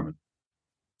environment.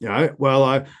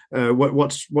 Well,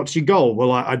 what's your goal?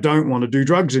 Well, I don't want to do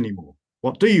drugs anymore.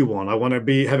 What do you want? I want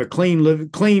to have a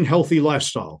clean, healthy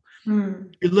lifestyle.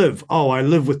 Mm. You live. Oh, I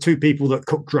live with two people that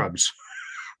cook drugs.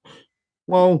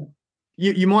 Well,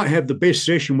 you might have the best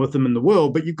session with them in the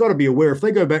world, but you've got to be aware, if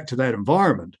they go back to that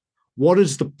environment, what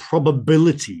is the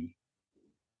probability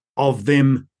of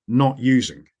them not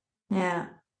using? Yeah.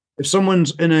 If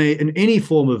someone's in any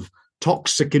form of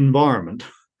toxic environment,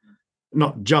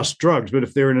 not just drugs, but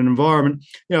if they're in an environment,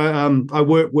 I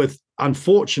work with,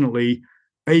 unfortunately,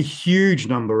 a huge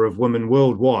number of women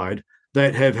worldwide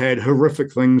that have had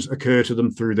horrific things occur to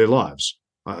them through their lives.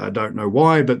 I don't know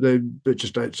why, but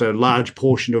it's a large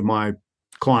portion of my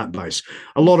client base.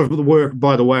 A lot of the work,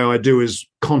 by the way, I do is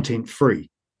content free.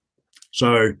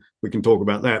 So we can talk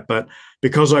about that. But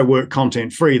because I work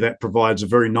content free, that provides a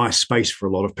very nice space for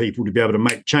a lot of people to be able to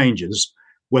make changes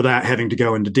without having to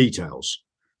go into details.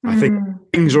 I think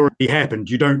things already happened.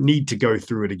 You don't need to go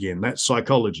through it again. That's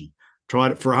psychology.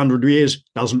 Tried it for 100 years,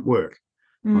 doesn't work.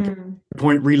 Okay. No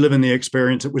point reliving the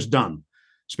experience. It was done.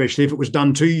 Especially if it was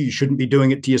done to you, you shouldn't be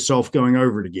doing it to yourself, going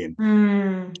over it again.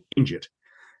 Change it.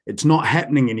 It's not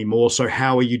happening anymore, so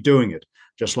how are you doing it?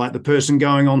 Just like the person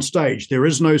going on stage. There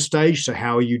is no stage, so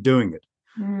how are you doing it?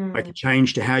 Make a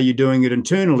change to how you're doing it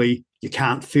internally. You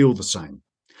can't feel the same.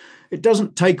 It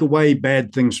doesn't take away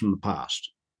bad things from the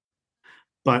past.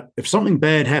 But if something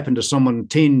bad happened to someone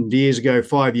 10 years ago,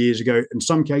 5 years ago, in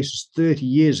some cases 30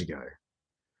 years ago,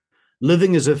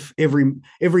 living as if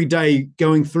every day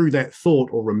going through that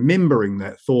thought or remembering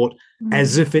that thought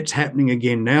as if it's happening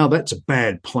again now, that's a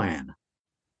bad plan.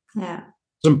 Yeah.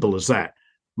 Simple as that.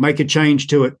 Make a change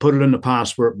to it, put it in the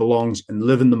past where it belongs, and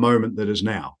live in the moment that is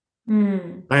now.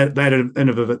 That in and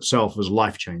of itself is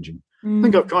life-changing. I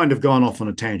think I've kind of gone off on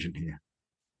a tangent here.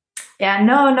 Yeah,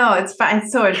 no, it's fine.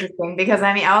 It's so interesting because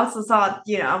I also thought,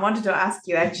 I wanted to ask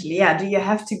you actually, do you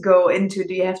have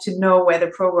to know where the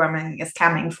programming is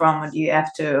coming from, or do you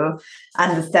have to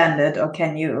understand it, or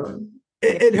can you?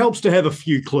 It helps to have a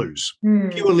few clues,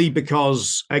 purely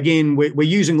because, again, we're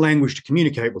using language to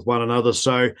communicate with one another.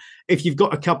 So if you've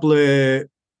got a couple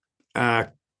of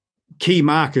key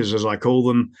markers, as I call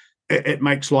them, it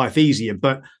makes life easier.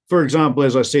 But for example,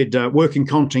 as I said, working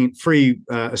content free,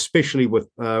 especially with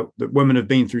that women have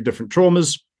been through different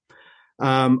traumas,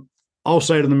 I'll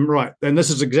say to them, right, and this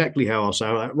is exactly how I'll say,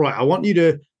 right, I want you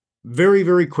to very,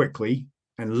 very quickly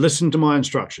and listen to my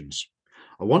instructions.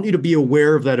 I want you to be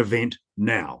aware of that event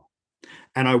now.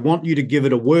 And I want you to give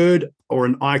it a word or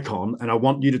an icon, and I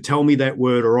want you to tell me that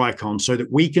word or icon so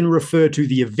that we can refer to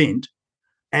the event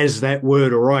as that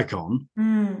word or icon,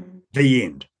 the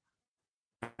end.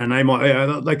 And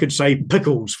they could say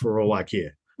pickles for all I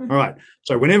care. All right.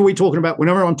 So whenever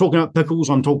I'm talking about pickles,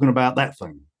 I'm talking about that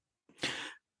thing.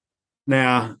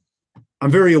 Now,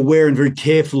 I'm very aware and very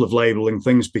careful of labeling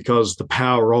things because the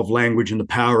power of language and the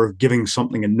power of giving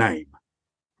something a name.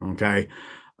 Okay.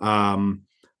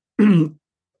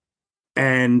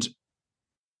 And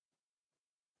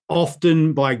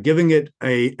often by giving it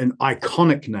an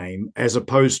iconic name as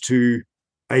opposed to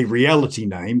a reality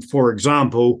name. For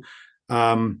example,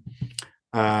 I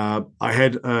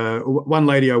had one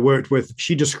lady I worked with.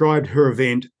 She described her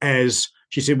event as,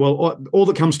 she said, well, all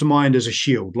that comes to mind is a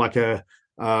shield, like a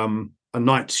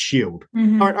knight's shield.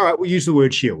 Mm-hmm. All right, we'll use the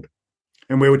word shield.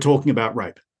 And we were talking about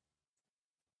rape.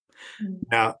 Mm-hmm.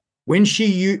 Now, when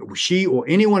she or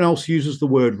anyone else uses the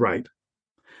word rape,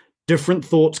 different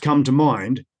thoughts come to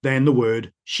mind than the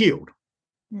word shield.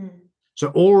 Mm. So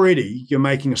already you're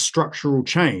making a structural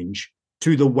change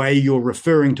to the way you're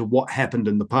referring to what happened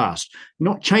in the past. You're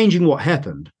not changing what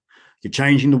happened. You're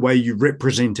changing the way you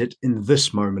represent it in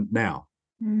this moment now.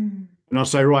 Mm. And I'll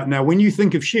say, right, now, when you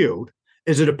think of shield,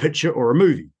 is it a picture or a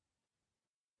movie?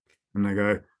 And they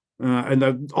go,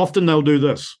 often they'll do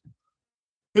this.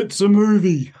 It's a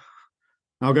movie.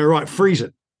 I'll go, right, freeze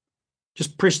it.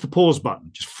 Just press the pause button.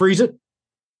 Just freeze it.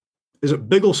 Is it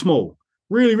big or small?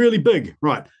 Really, really big.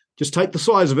 Right. Just take the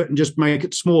size of it and just make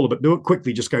it smaller, but do it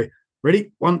quickly. Just go,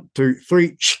 ready? 1, 2,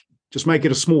 3. Just make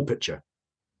it a small picture.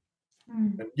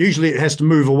 Mm. And usually it has to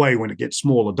move away when it gets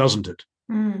smaller, doesn't it?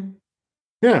 Mm.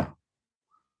 Yeah.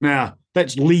 Now,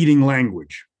 that's leading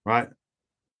language, right?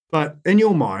 But in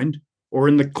your mind, or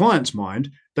in the client's mind,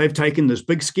 they've taken this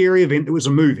big, scary event that was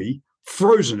a movie,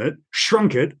 frozen it,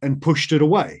 shrunk it, and pushed it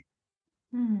away.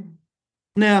 Mm.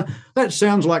 Now, that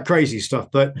sounds like crazy stuff,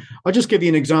 but I'll just give you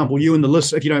an example, if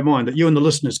you don't mind, that you and the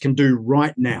listeners can do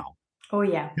right now. Oh,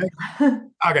 yeah.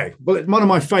 Okay. Well, one of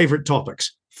my favorite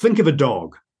topics. Think of a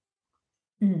dog.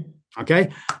 Mm. Okay.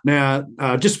 Now,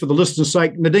 just for the listeners'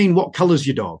 sake, Nadine, what color's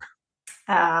your dog?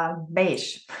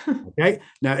 Beige. Okay.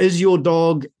 Now, is your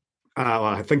dog,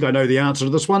 I think I know the answer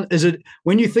to this one. Is it,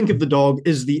 when you think of the dog,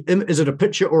 is it a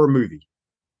picture or a movie?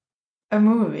 A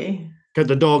movie. Because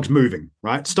the dog's moving,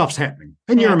 right? Stuff's happening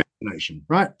in your imagination,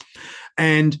 right?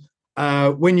 And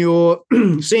when you're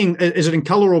seeing, is it in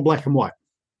color or black and white?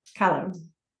 Color.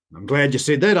 I'm glad you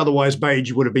said that. Otherwise,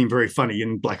 beige would have been very funny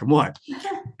in black and white.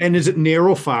 And is it near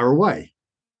or far away?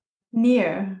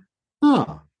 Near.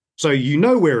 Ah, so you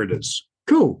know where it is.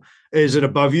 Cool. Is it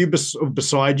above you,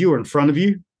 beside you, or in front of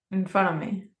you? In front of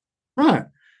me. Right.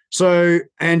 So,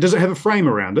 and does it have a frame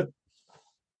around it?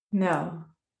 No.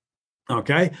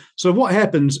 Okay. So what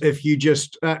happens if you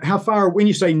just, how far, when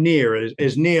you say near,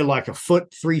 is near like a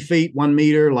foot, 3 feet, 1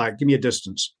 meter? Like, give me a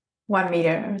distance. 1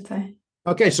 meter, I would say.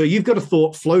 Okay. So you've got a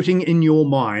thought floating in your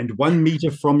mind, 1 meter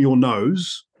from your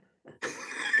nose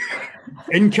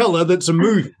in color that's a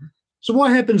movie. So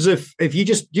what happens if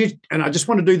and I just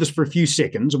want to do this for a few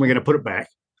seconds and we're going to put it back.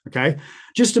 Okay.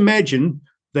 Just imagine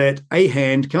that a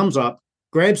hand comes up,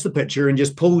 grabs the picture and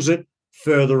just pulls it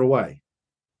further away.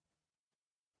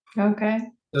 Okay.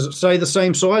 Does it stay the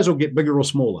same size or get bigger or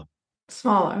smaller?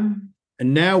 Smaller.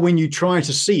 And now when you try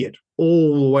to see it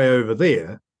all the way over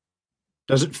there,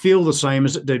 does it feel the same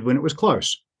as it did when it was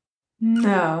close?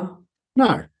 No.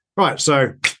 No. Right.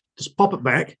 So just pop it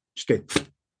back. Just go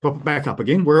pop it back up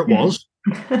again where it was.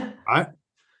 Right.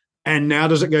 And now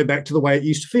does it go back to the way it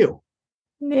used to feel?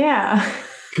 Yeah.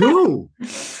 Cool.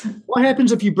 What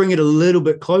happens if you bring it a little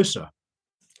bit closer?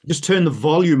 Just turn the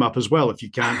volume up as well if you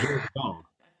can't hear the dog.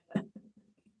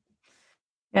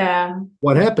 Yeah.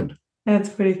 What happened? That's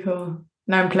pretty cool.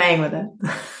 Now I'm playing with it.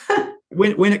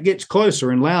 When it gets closer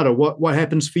and louder, what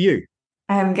happens for you?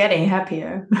 I'm getting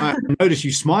happier. I notice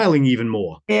you smiling even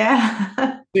more.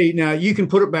 Yeah. See, now you can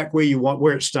put it back where you want,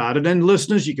 where it started. And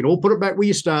listeners, you can all put it back where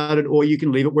you started, or you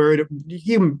can leave it where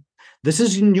this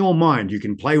is in your mind. You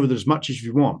can play with it as much as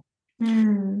you want.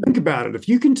 Mm. Think about it. If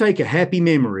you can take a happy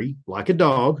memory, like a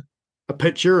dog, a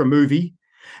picture, a movie,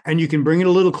 and you can bring it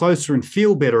a little closer and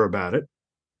feel better about it,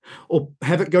 or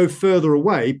have it go further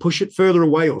away, push it further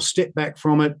away or step back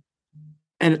from it,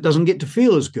 and it doesn't get to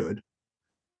feel as good.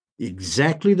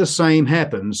 Exactly the same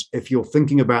happens if you're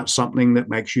thinking about something that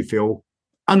makes you feel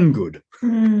ungood,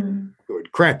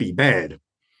 good, crappy, bad.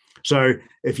 So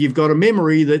if you've got a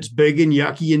memory that's big and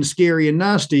yucky and scary and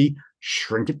nasty,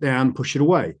 shrink it down, push it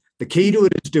away. The key to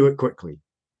it is do it quickly.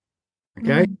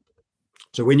 Okay?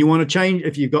 So when you want to change,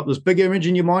 if you've got this big image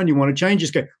in your mind, you want to change,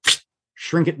 just go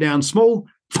shrink it down small,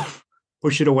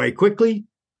 push it away quickly,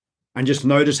 and just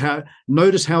notice how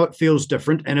it feels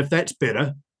different. And if that's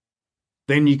better,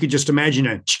 then you could just imagine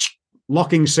a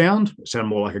locking sound. It sounds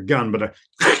more like a gun, but a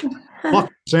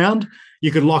locking sound.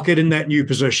 You could lock it in that new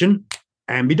position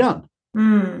and be done.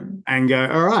 And go,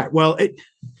 all right, well, it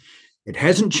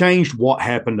hasn't changed what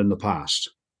happened in the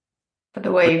past. But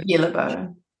the way you feel about it.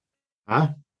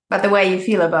 Huh? But the way you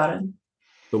feel about it.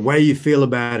 The way you feel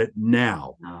about it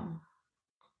now. Oh.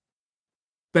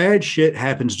 Bad shit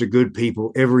happens to good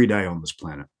people every day on this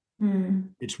planet.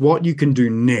 It's what you can do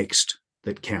next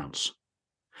that counts.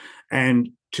 And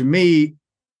to me,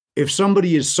 if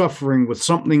somebody is suffering with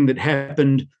something that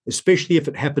happened, especially if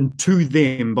it happened to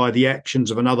them by the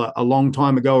actions of another a long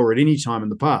time ago or at any time in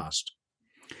the past,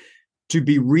 to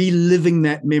be reliving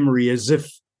that memory as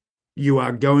if you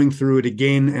are going through it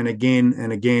again and again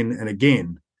and again and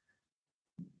again,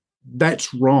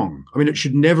 that's wrong. I mean, it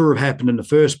should never have happened in the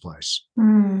first place.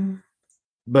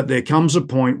 But there comes a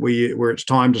point where it's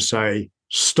time to say,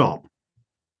 stop.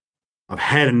 I've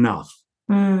had enough.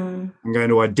 I'm going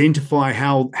to identify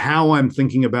how I'm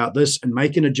thinking about this and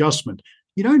make an adjustment.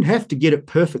 You don't have to get it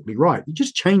perfectly right. You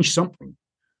just change something.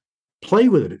 Play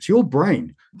with it. It's your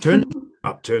brain. Turn it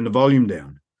up, turn the volume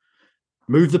down.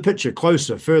 Move the picture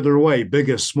closer, further away,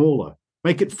 bigger, smaller.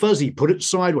 Make it fuzzy, put it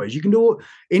sideways. You can do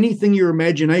anything your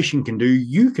imagination can do,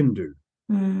 you can do.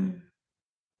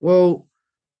 Well,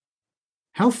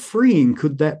 how freeing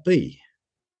could that be?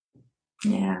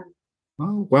 Yeah.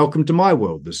 Well, welcome to my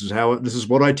world. This is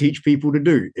what I teach people to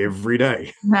do every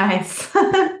day. Nice.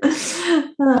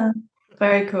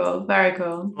 Very cool. Very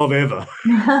cool. Of ever.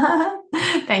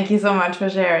 Thank you so much for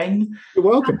sharing. You're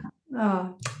welcome.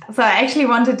 Oh. So I actually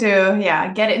wanted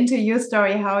to get into your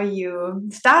story, how you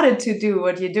started to do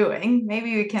what you're doing.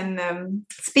 Maybe we can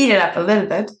speed it up a little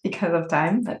bit because of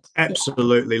time. But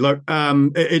absolutely. Look,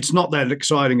 it's not that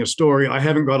exciting a story. I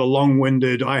haven't got a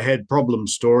long-winded, I had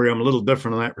problems story. I'm a little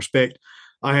different in that respect.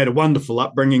 I had a wonderful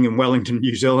upbringing in Wellington,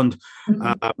 New Zealand.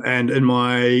 And in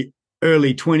my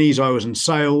early 20s, I was in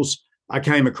sales. I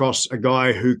came across a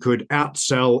guy who could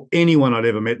outsell anyone I'd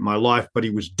ever met in my life, but he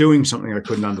was doing something I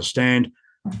couldn't understand.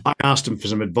 I asked him for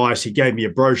some advice. He gave me a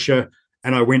brochure,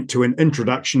 and I went to an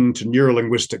introduction to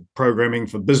neurolinguistic programming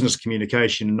for business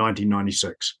communication in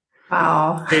 1996.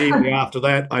 Wow. Immediately after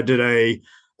that, I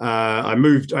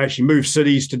actually moved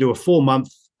cities to do a 4-month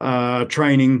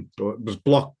training, or it was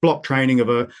block training of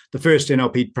the first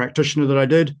NLP practitioner that I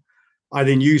did. I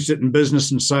then used it in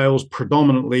business and sales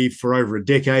predominantly for over a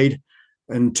decade.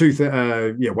 Almost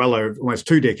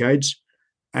 2 decades.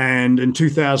 And in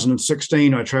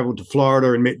 2016, I traveled to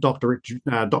Florida and met Dr. Richard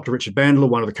Bandler,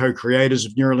 one of the co-creators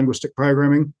of neurolinguistic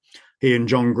programming. He and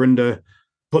John Grinder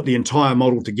put the entire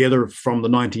model together from the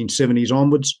 1970s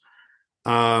onwards.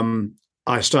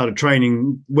 I started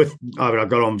training I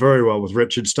got on very well with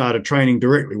Richard, started training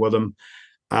directly with him.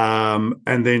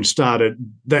 And then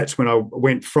that's when I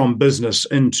went from business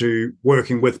into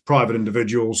working with private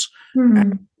individuals,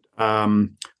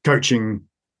 coaching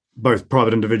both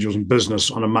private individuals and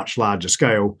business on a much larger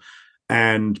scale.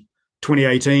 And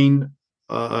 2018,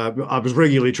 I was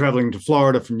regularly traveling to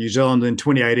Florida from New Zealand. In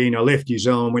 2018, I left New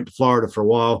Zealand, went to Florida for a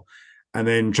while, and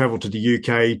then traveled to the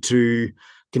UK to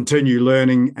continue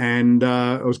learning. And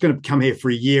I was going to come here for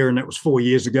a year, and that was 4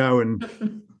 years ago,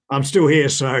 and I'm still here.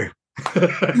 So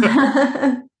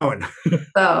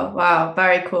Oh, wow.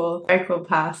 Very cool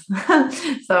path.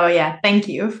 So yeah, thank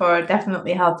you for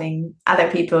definitely helping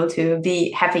other people to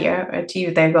be happier,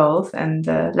 achieve their goals, and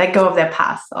let go of their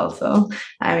past also.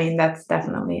 I mean, that's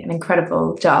definitely an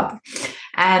incredible job.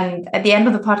 And at the end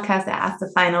of the podcast, I asked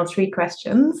the final 3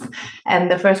 questions.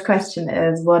 And the first question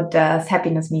is, what does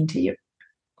happiness mean to you?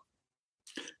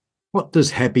 What does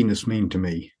happiness mean to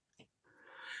me?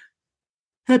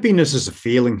 Happiness is a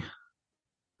feeling.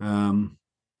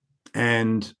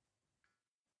 And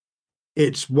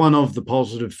it's one of the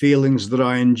positive feelings that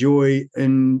I enjoy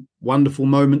in wonderful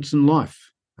moments in life.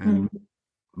 And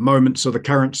moments are the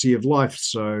currency of life,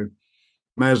 so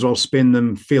may as well spend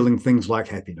them feeling things like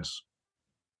happiness.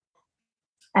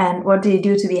 And what do you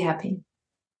do to be happy?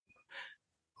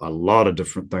 A lot of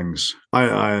different things.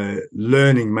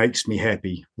 Learning makes me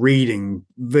happy. Reading,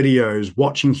 videos,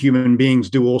 watching human beings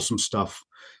do awesome stuff,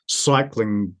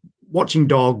 cycling, watching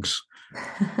dogs,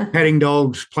 petting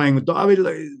dogs, playing with dogs. I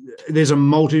mean, there's a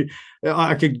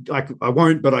I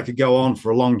won't, but I could go on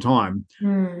for a long time.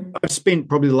 I've spent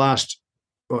a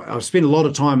lot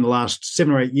of time in the last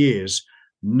 7 or 8 years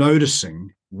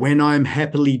noticing when I'm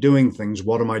happily doing things,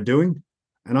 what am I doing?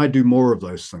 And I do more of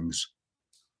those things.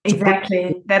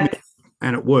 Exactly.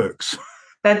 And it works.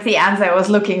 That's the answer I was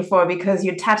looking for, because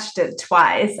you touched it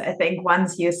twice. I think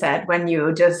once you said when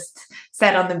you just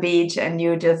sat on the beach and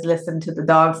you just listened to the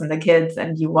dogs and the kids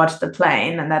and you watched the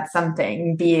plane. And that's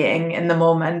something, being in the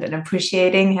moment and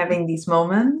appreciating having these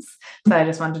moments. So I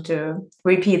just wanted to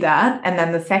repeat that. And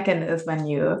then the second is when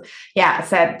you,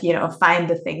 said, find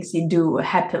the things you do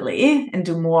happily and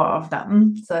do more of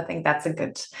them. So I think that's a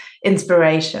good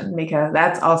inspiration, because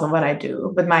that's also what I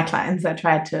do with my clients. I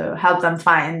try to help them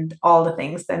find all the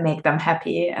things that make them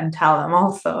happy and tell them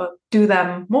also do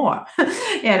them more,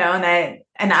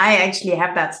 and I actually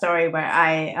have that story where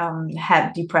I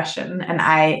had depression, and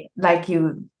I, like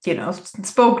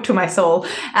spoke to my soul.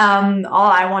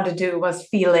 All I wanted to do was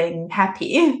feeling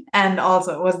happy. And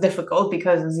also it was difficult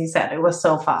because, as you said, it was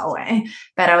so far away.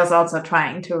 But I was also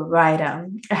trying to write a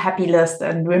happy list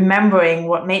and remembering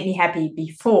what made me happy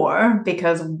before,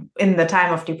 because in the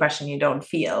time of depression, you don't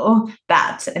feel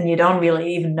that, and you don't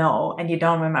really even know, and you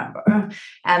don't remember.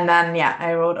 And then,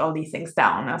 I wrote all these things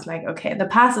down. I was like, okay, the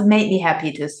past made me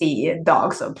happy to see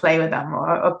dogs or play with them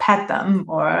or pet them,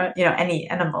 or, any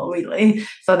animal really.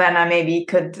 So then I maybe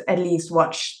could at least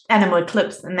watch animal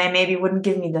clips, and they maybe wouldn't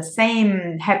give me the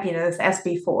same happiness as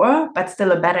before, but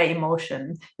still a better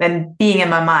emotion than being in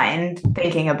my mind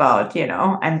thinking about,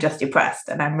 I'm just depressed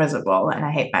and I'm miserable and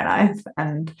I hate my life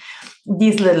and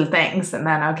these little things. And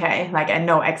then, okay, like I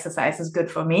know exercise is good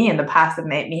for me. In the past, it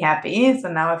made me happy. So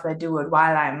now if I do it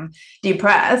while I'm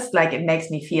depressed, like it makes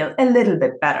me feel a little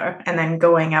bit better. And then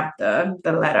going up the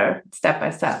ladder step by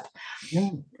step.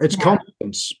 Yeah, it's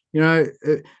confidence.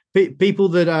 People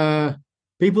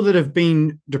that have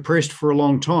been depressed for a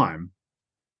long time,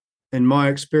 in my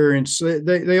experience,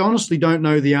 they honestly don't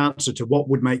know the answer to what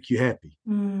would make you happy.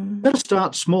 They'll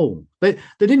start small. They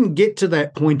didn't get to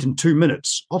that point in 2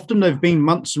 minutes. Often they've been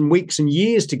months and weeks and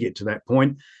years to get to that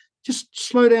point. Just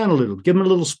slow down a little, give them a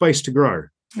little space to grow,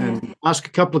 and ask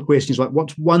a couple of questions like,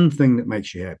 what's one thing that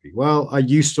makes you happy? Well, I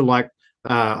used to like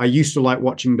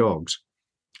watching dogs.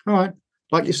 All right.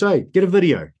 Like you say, get a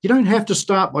video. You don't have to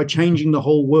start by changing the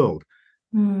whole world.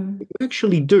 You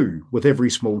actually do with every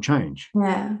small change.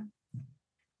 Yeah.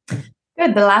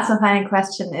 Good. The last and final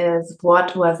question is,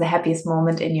 what was the happiest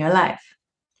moment in your life?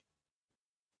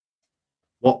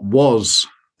 What was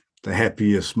the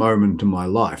happiest moment in my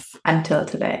life? Until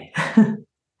today.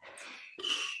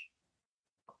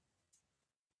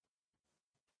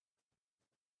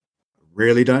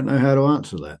 Really don't know how to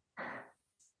answer that.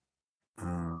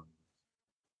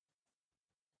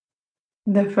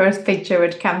 The first picture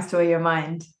which comes to your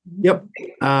mind. Yep.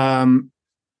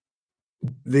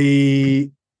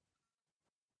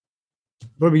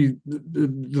 Probably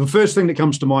the first thing that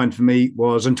comes to mind for me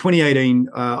was in 2018.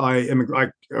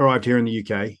 I arrived here in the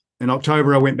UK. In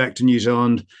October, I went back to New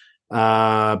Zealand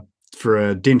for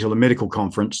a dental and medical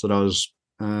conference that I was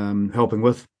helping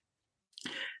with,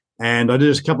 and I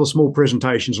did a couple of small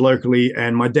presentations locally.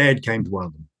 And my dad came to one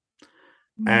of them,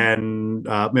 and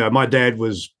my dad's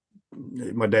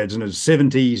in his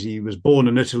 70s. He was born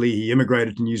in Italy. He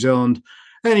immigrated to New Zealand,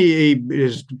 and he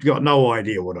has got no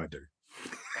idea what I do.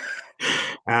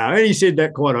 And he said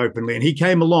that quite openly. And he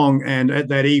came along, and at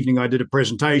that evening, I did a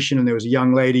presentation, and there was a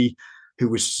young lady who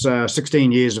was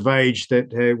 16 years of age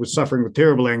that was suffering with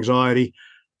terrible anxiety.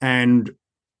 And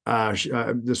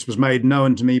this was made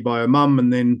known to me by her mum.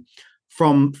 And then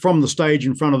from the stage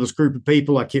in front of this group of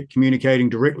people, I kept communicating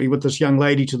directly with this young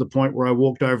lady to the point where I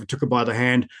walked over, took her by the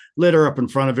hand, led her up in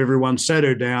front of everyone, sat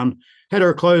her down, had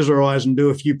her close her eyes and do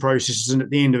a few processes. And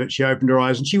at the end of it, she opened her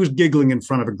eyes and she was giggling in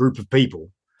front of a group of people.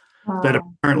 Wow. That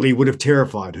apparently would have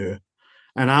terrified her.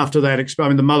 And after that,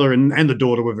 the mother and the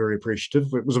daughter were very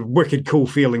appreciative. It was a wicked cool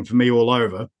feeling for me all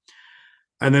over.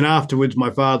 And then afterwards,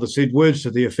 my father said words to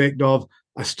the effect of,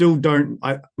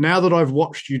 now that I've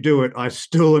watched you do it, I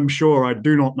still am sure I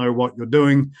do not know what you're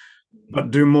doing,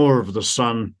 but do more of this,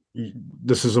 son.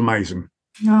 This is amazing.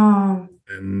 Oh.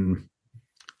 And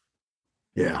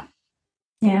yeah.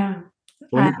 Yeah.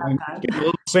 Well, getting a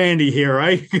little sandy here,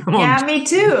 eh? Come on. Me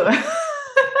too.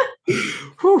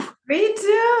 Me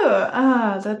too.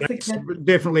 That's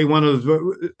definitely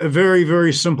a very,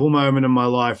 very simple moment in my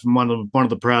life, and one of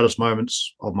the proudest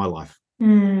moments of my life.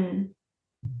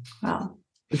 Wow.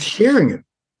 It's sharing it.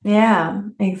 Yeah,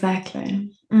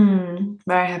 exactly.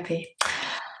 Very happy.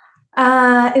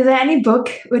 Is there any book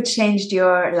which changed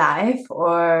your life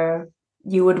or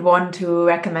you would want to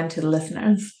recommend to the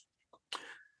listeners?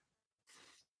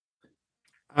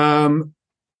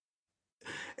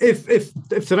 If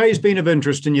today's been of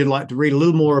interest and you'd like to read a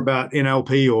little more about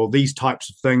NLP or these types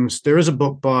of things, there is a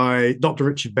book by Dr.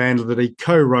 Richard Bandler that he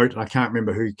co-wrote. I can't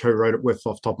remember who he co-wrote it with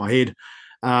off the top of my head,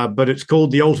 but it's called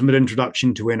The Ultimate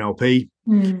Introduction to NLP.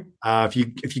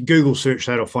 If you Google search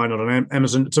that or find it on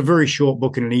Amazon, it's a very short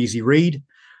book and an easy read.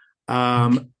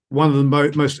 One of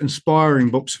the most inspiring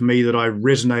books for me that I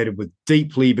resonated with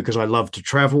deeply because I love to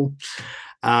travel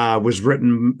was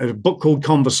a book called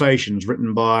Conversations,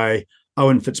 written by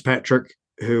Owen Fitzpatrick,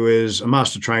 who is a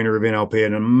master trainer of NLP,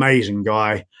 an amazing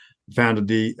guy. Founded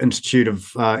the Institute of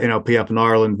NLP up in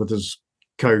Ireland with his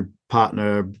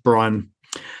co-partner, Brian.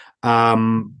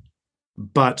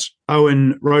 But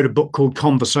Owen wrote a book called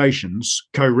Conversations,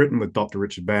 co-written with Dr.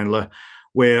 Richard Bandler,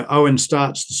 where Owen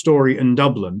starts the story in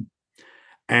Dublin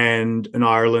and in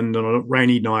Ireland on a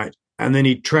rainy night, and then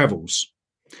he travels.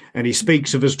 And he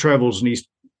speaks of his travels, and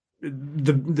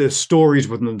the stories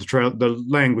within the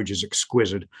language is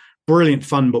exquisite. Brilliant,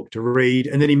 fun book to read.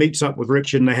 And then he meets up with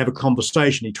Richard and they have a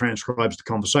conversation. He transcribes the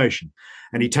conversation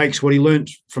and he takes what he learned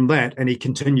from that and he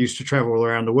continues to travel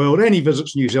around the world, and he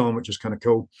visits New Zealand, which is kind of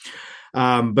cool.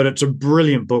 But it's a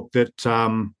brilliant book that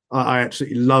I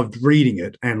absolutely loved reading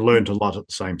it and learned a lot at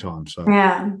the same time. So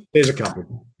yeah, there's a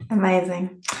couple.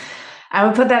 Amazing. I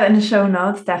will put that in the show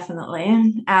notes,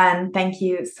 definitely. And thank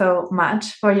you so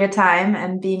much for your time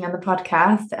and being on the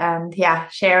podcast and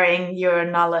sharing your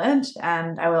knowledge.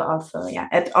 And I will also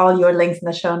add all your links in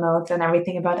the show notes and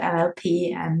everything about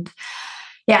NLP. And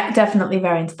definitely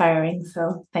very inspiring.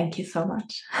 So thank you so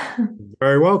much.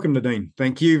 Very welcome, Nadine.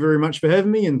 Thank you very much for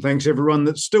having me. And thanks everyone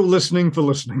that's still listening for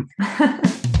listening.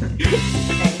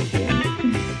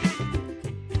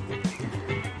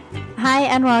 Hi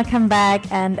and welcome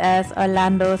back, and as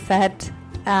Orlando said,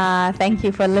 thank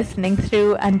you for listening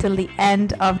through until the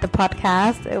end of the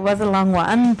podcast. It was a long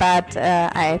one, but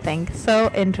I think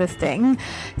so interesting.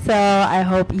 So I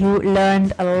hope you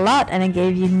learned a lot and it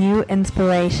gave you new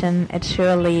inspiration. It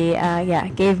surely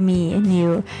gave me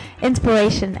new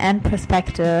inspiration and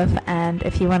perspective. And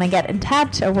if you want to get in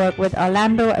touch or work with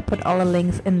Orlando, I put all the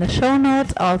links in the show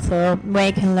notes, also where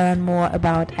you can learn more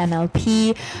about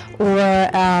NLP or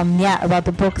about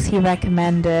the books he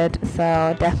recommended.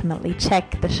 So definitely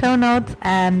check the show notes.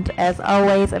 And as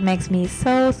always, it makes me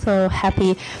so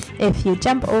happy if you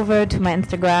jump over to my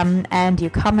Instagram and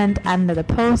you comment under the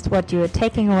post what you're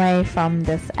taking away from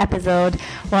this episode,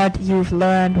 what you've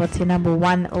learned, what's your number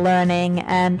one learning,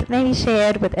 and maybe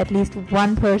share it with at least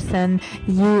one person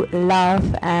you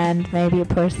love and maybe a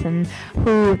person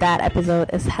who that episode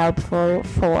is helpful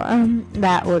for.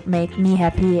 That would make me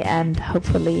happy and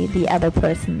hopefully the other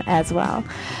person as well.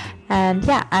 And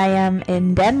I am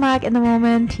in Denmark in the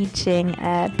moment teaching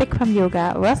at Bikram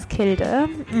Yoga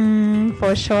Roskilde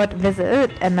for a short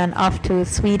visit, and then off to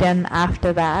Sweden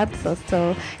after that. So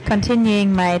still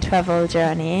continuing my travel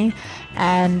journey.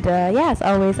 And as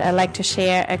always, I like to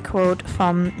share a quote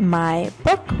from my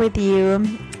book with you.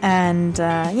 And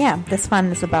this one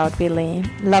is about really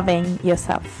loving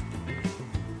yourself.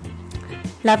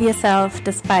 Love yourself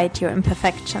despite your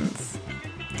imperfections.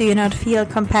 Do you not feel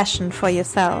compassion for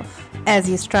yourself as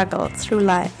you struggle through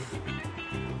life?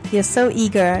 You're so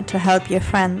eager to help your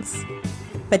friends,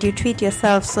 but you treat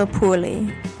yourself so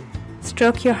poorly.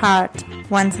 Stroke your heart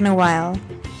once in a while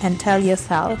and tell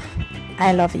yourself,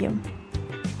 I love you.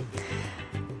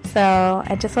 So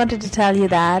I just wanted to tell you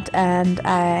that, and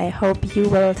I hope you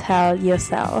will tell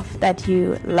yourself that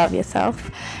you love yourself.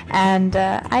 And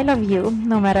I love you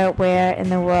no matter where in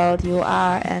the world you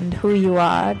are and who you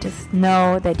are. Just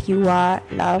know that you are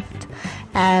loved.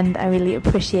 And I really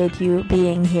appreciate you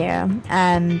being here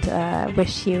and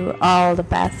wish you all the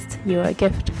best. You're a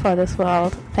gift for this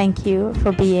world. Thank you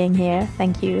for being here.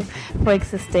 Thank you for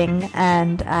existing.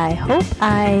 And I hope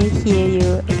I hear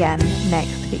you again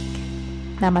next week.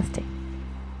 Namaste.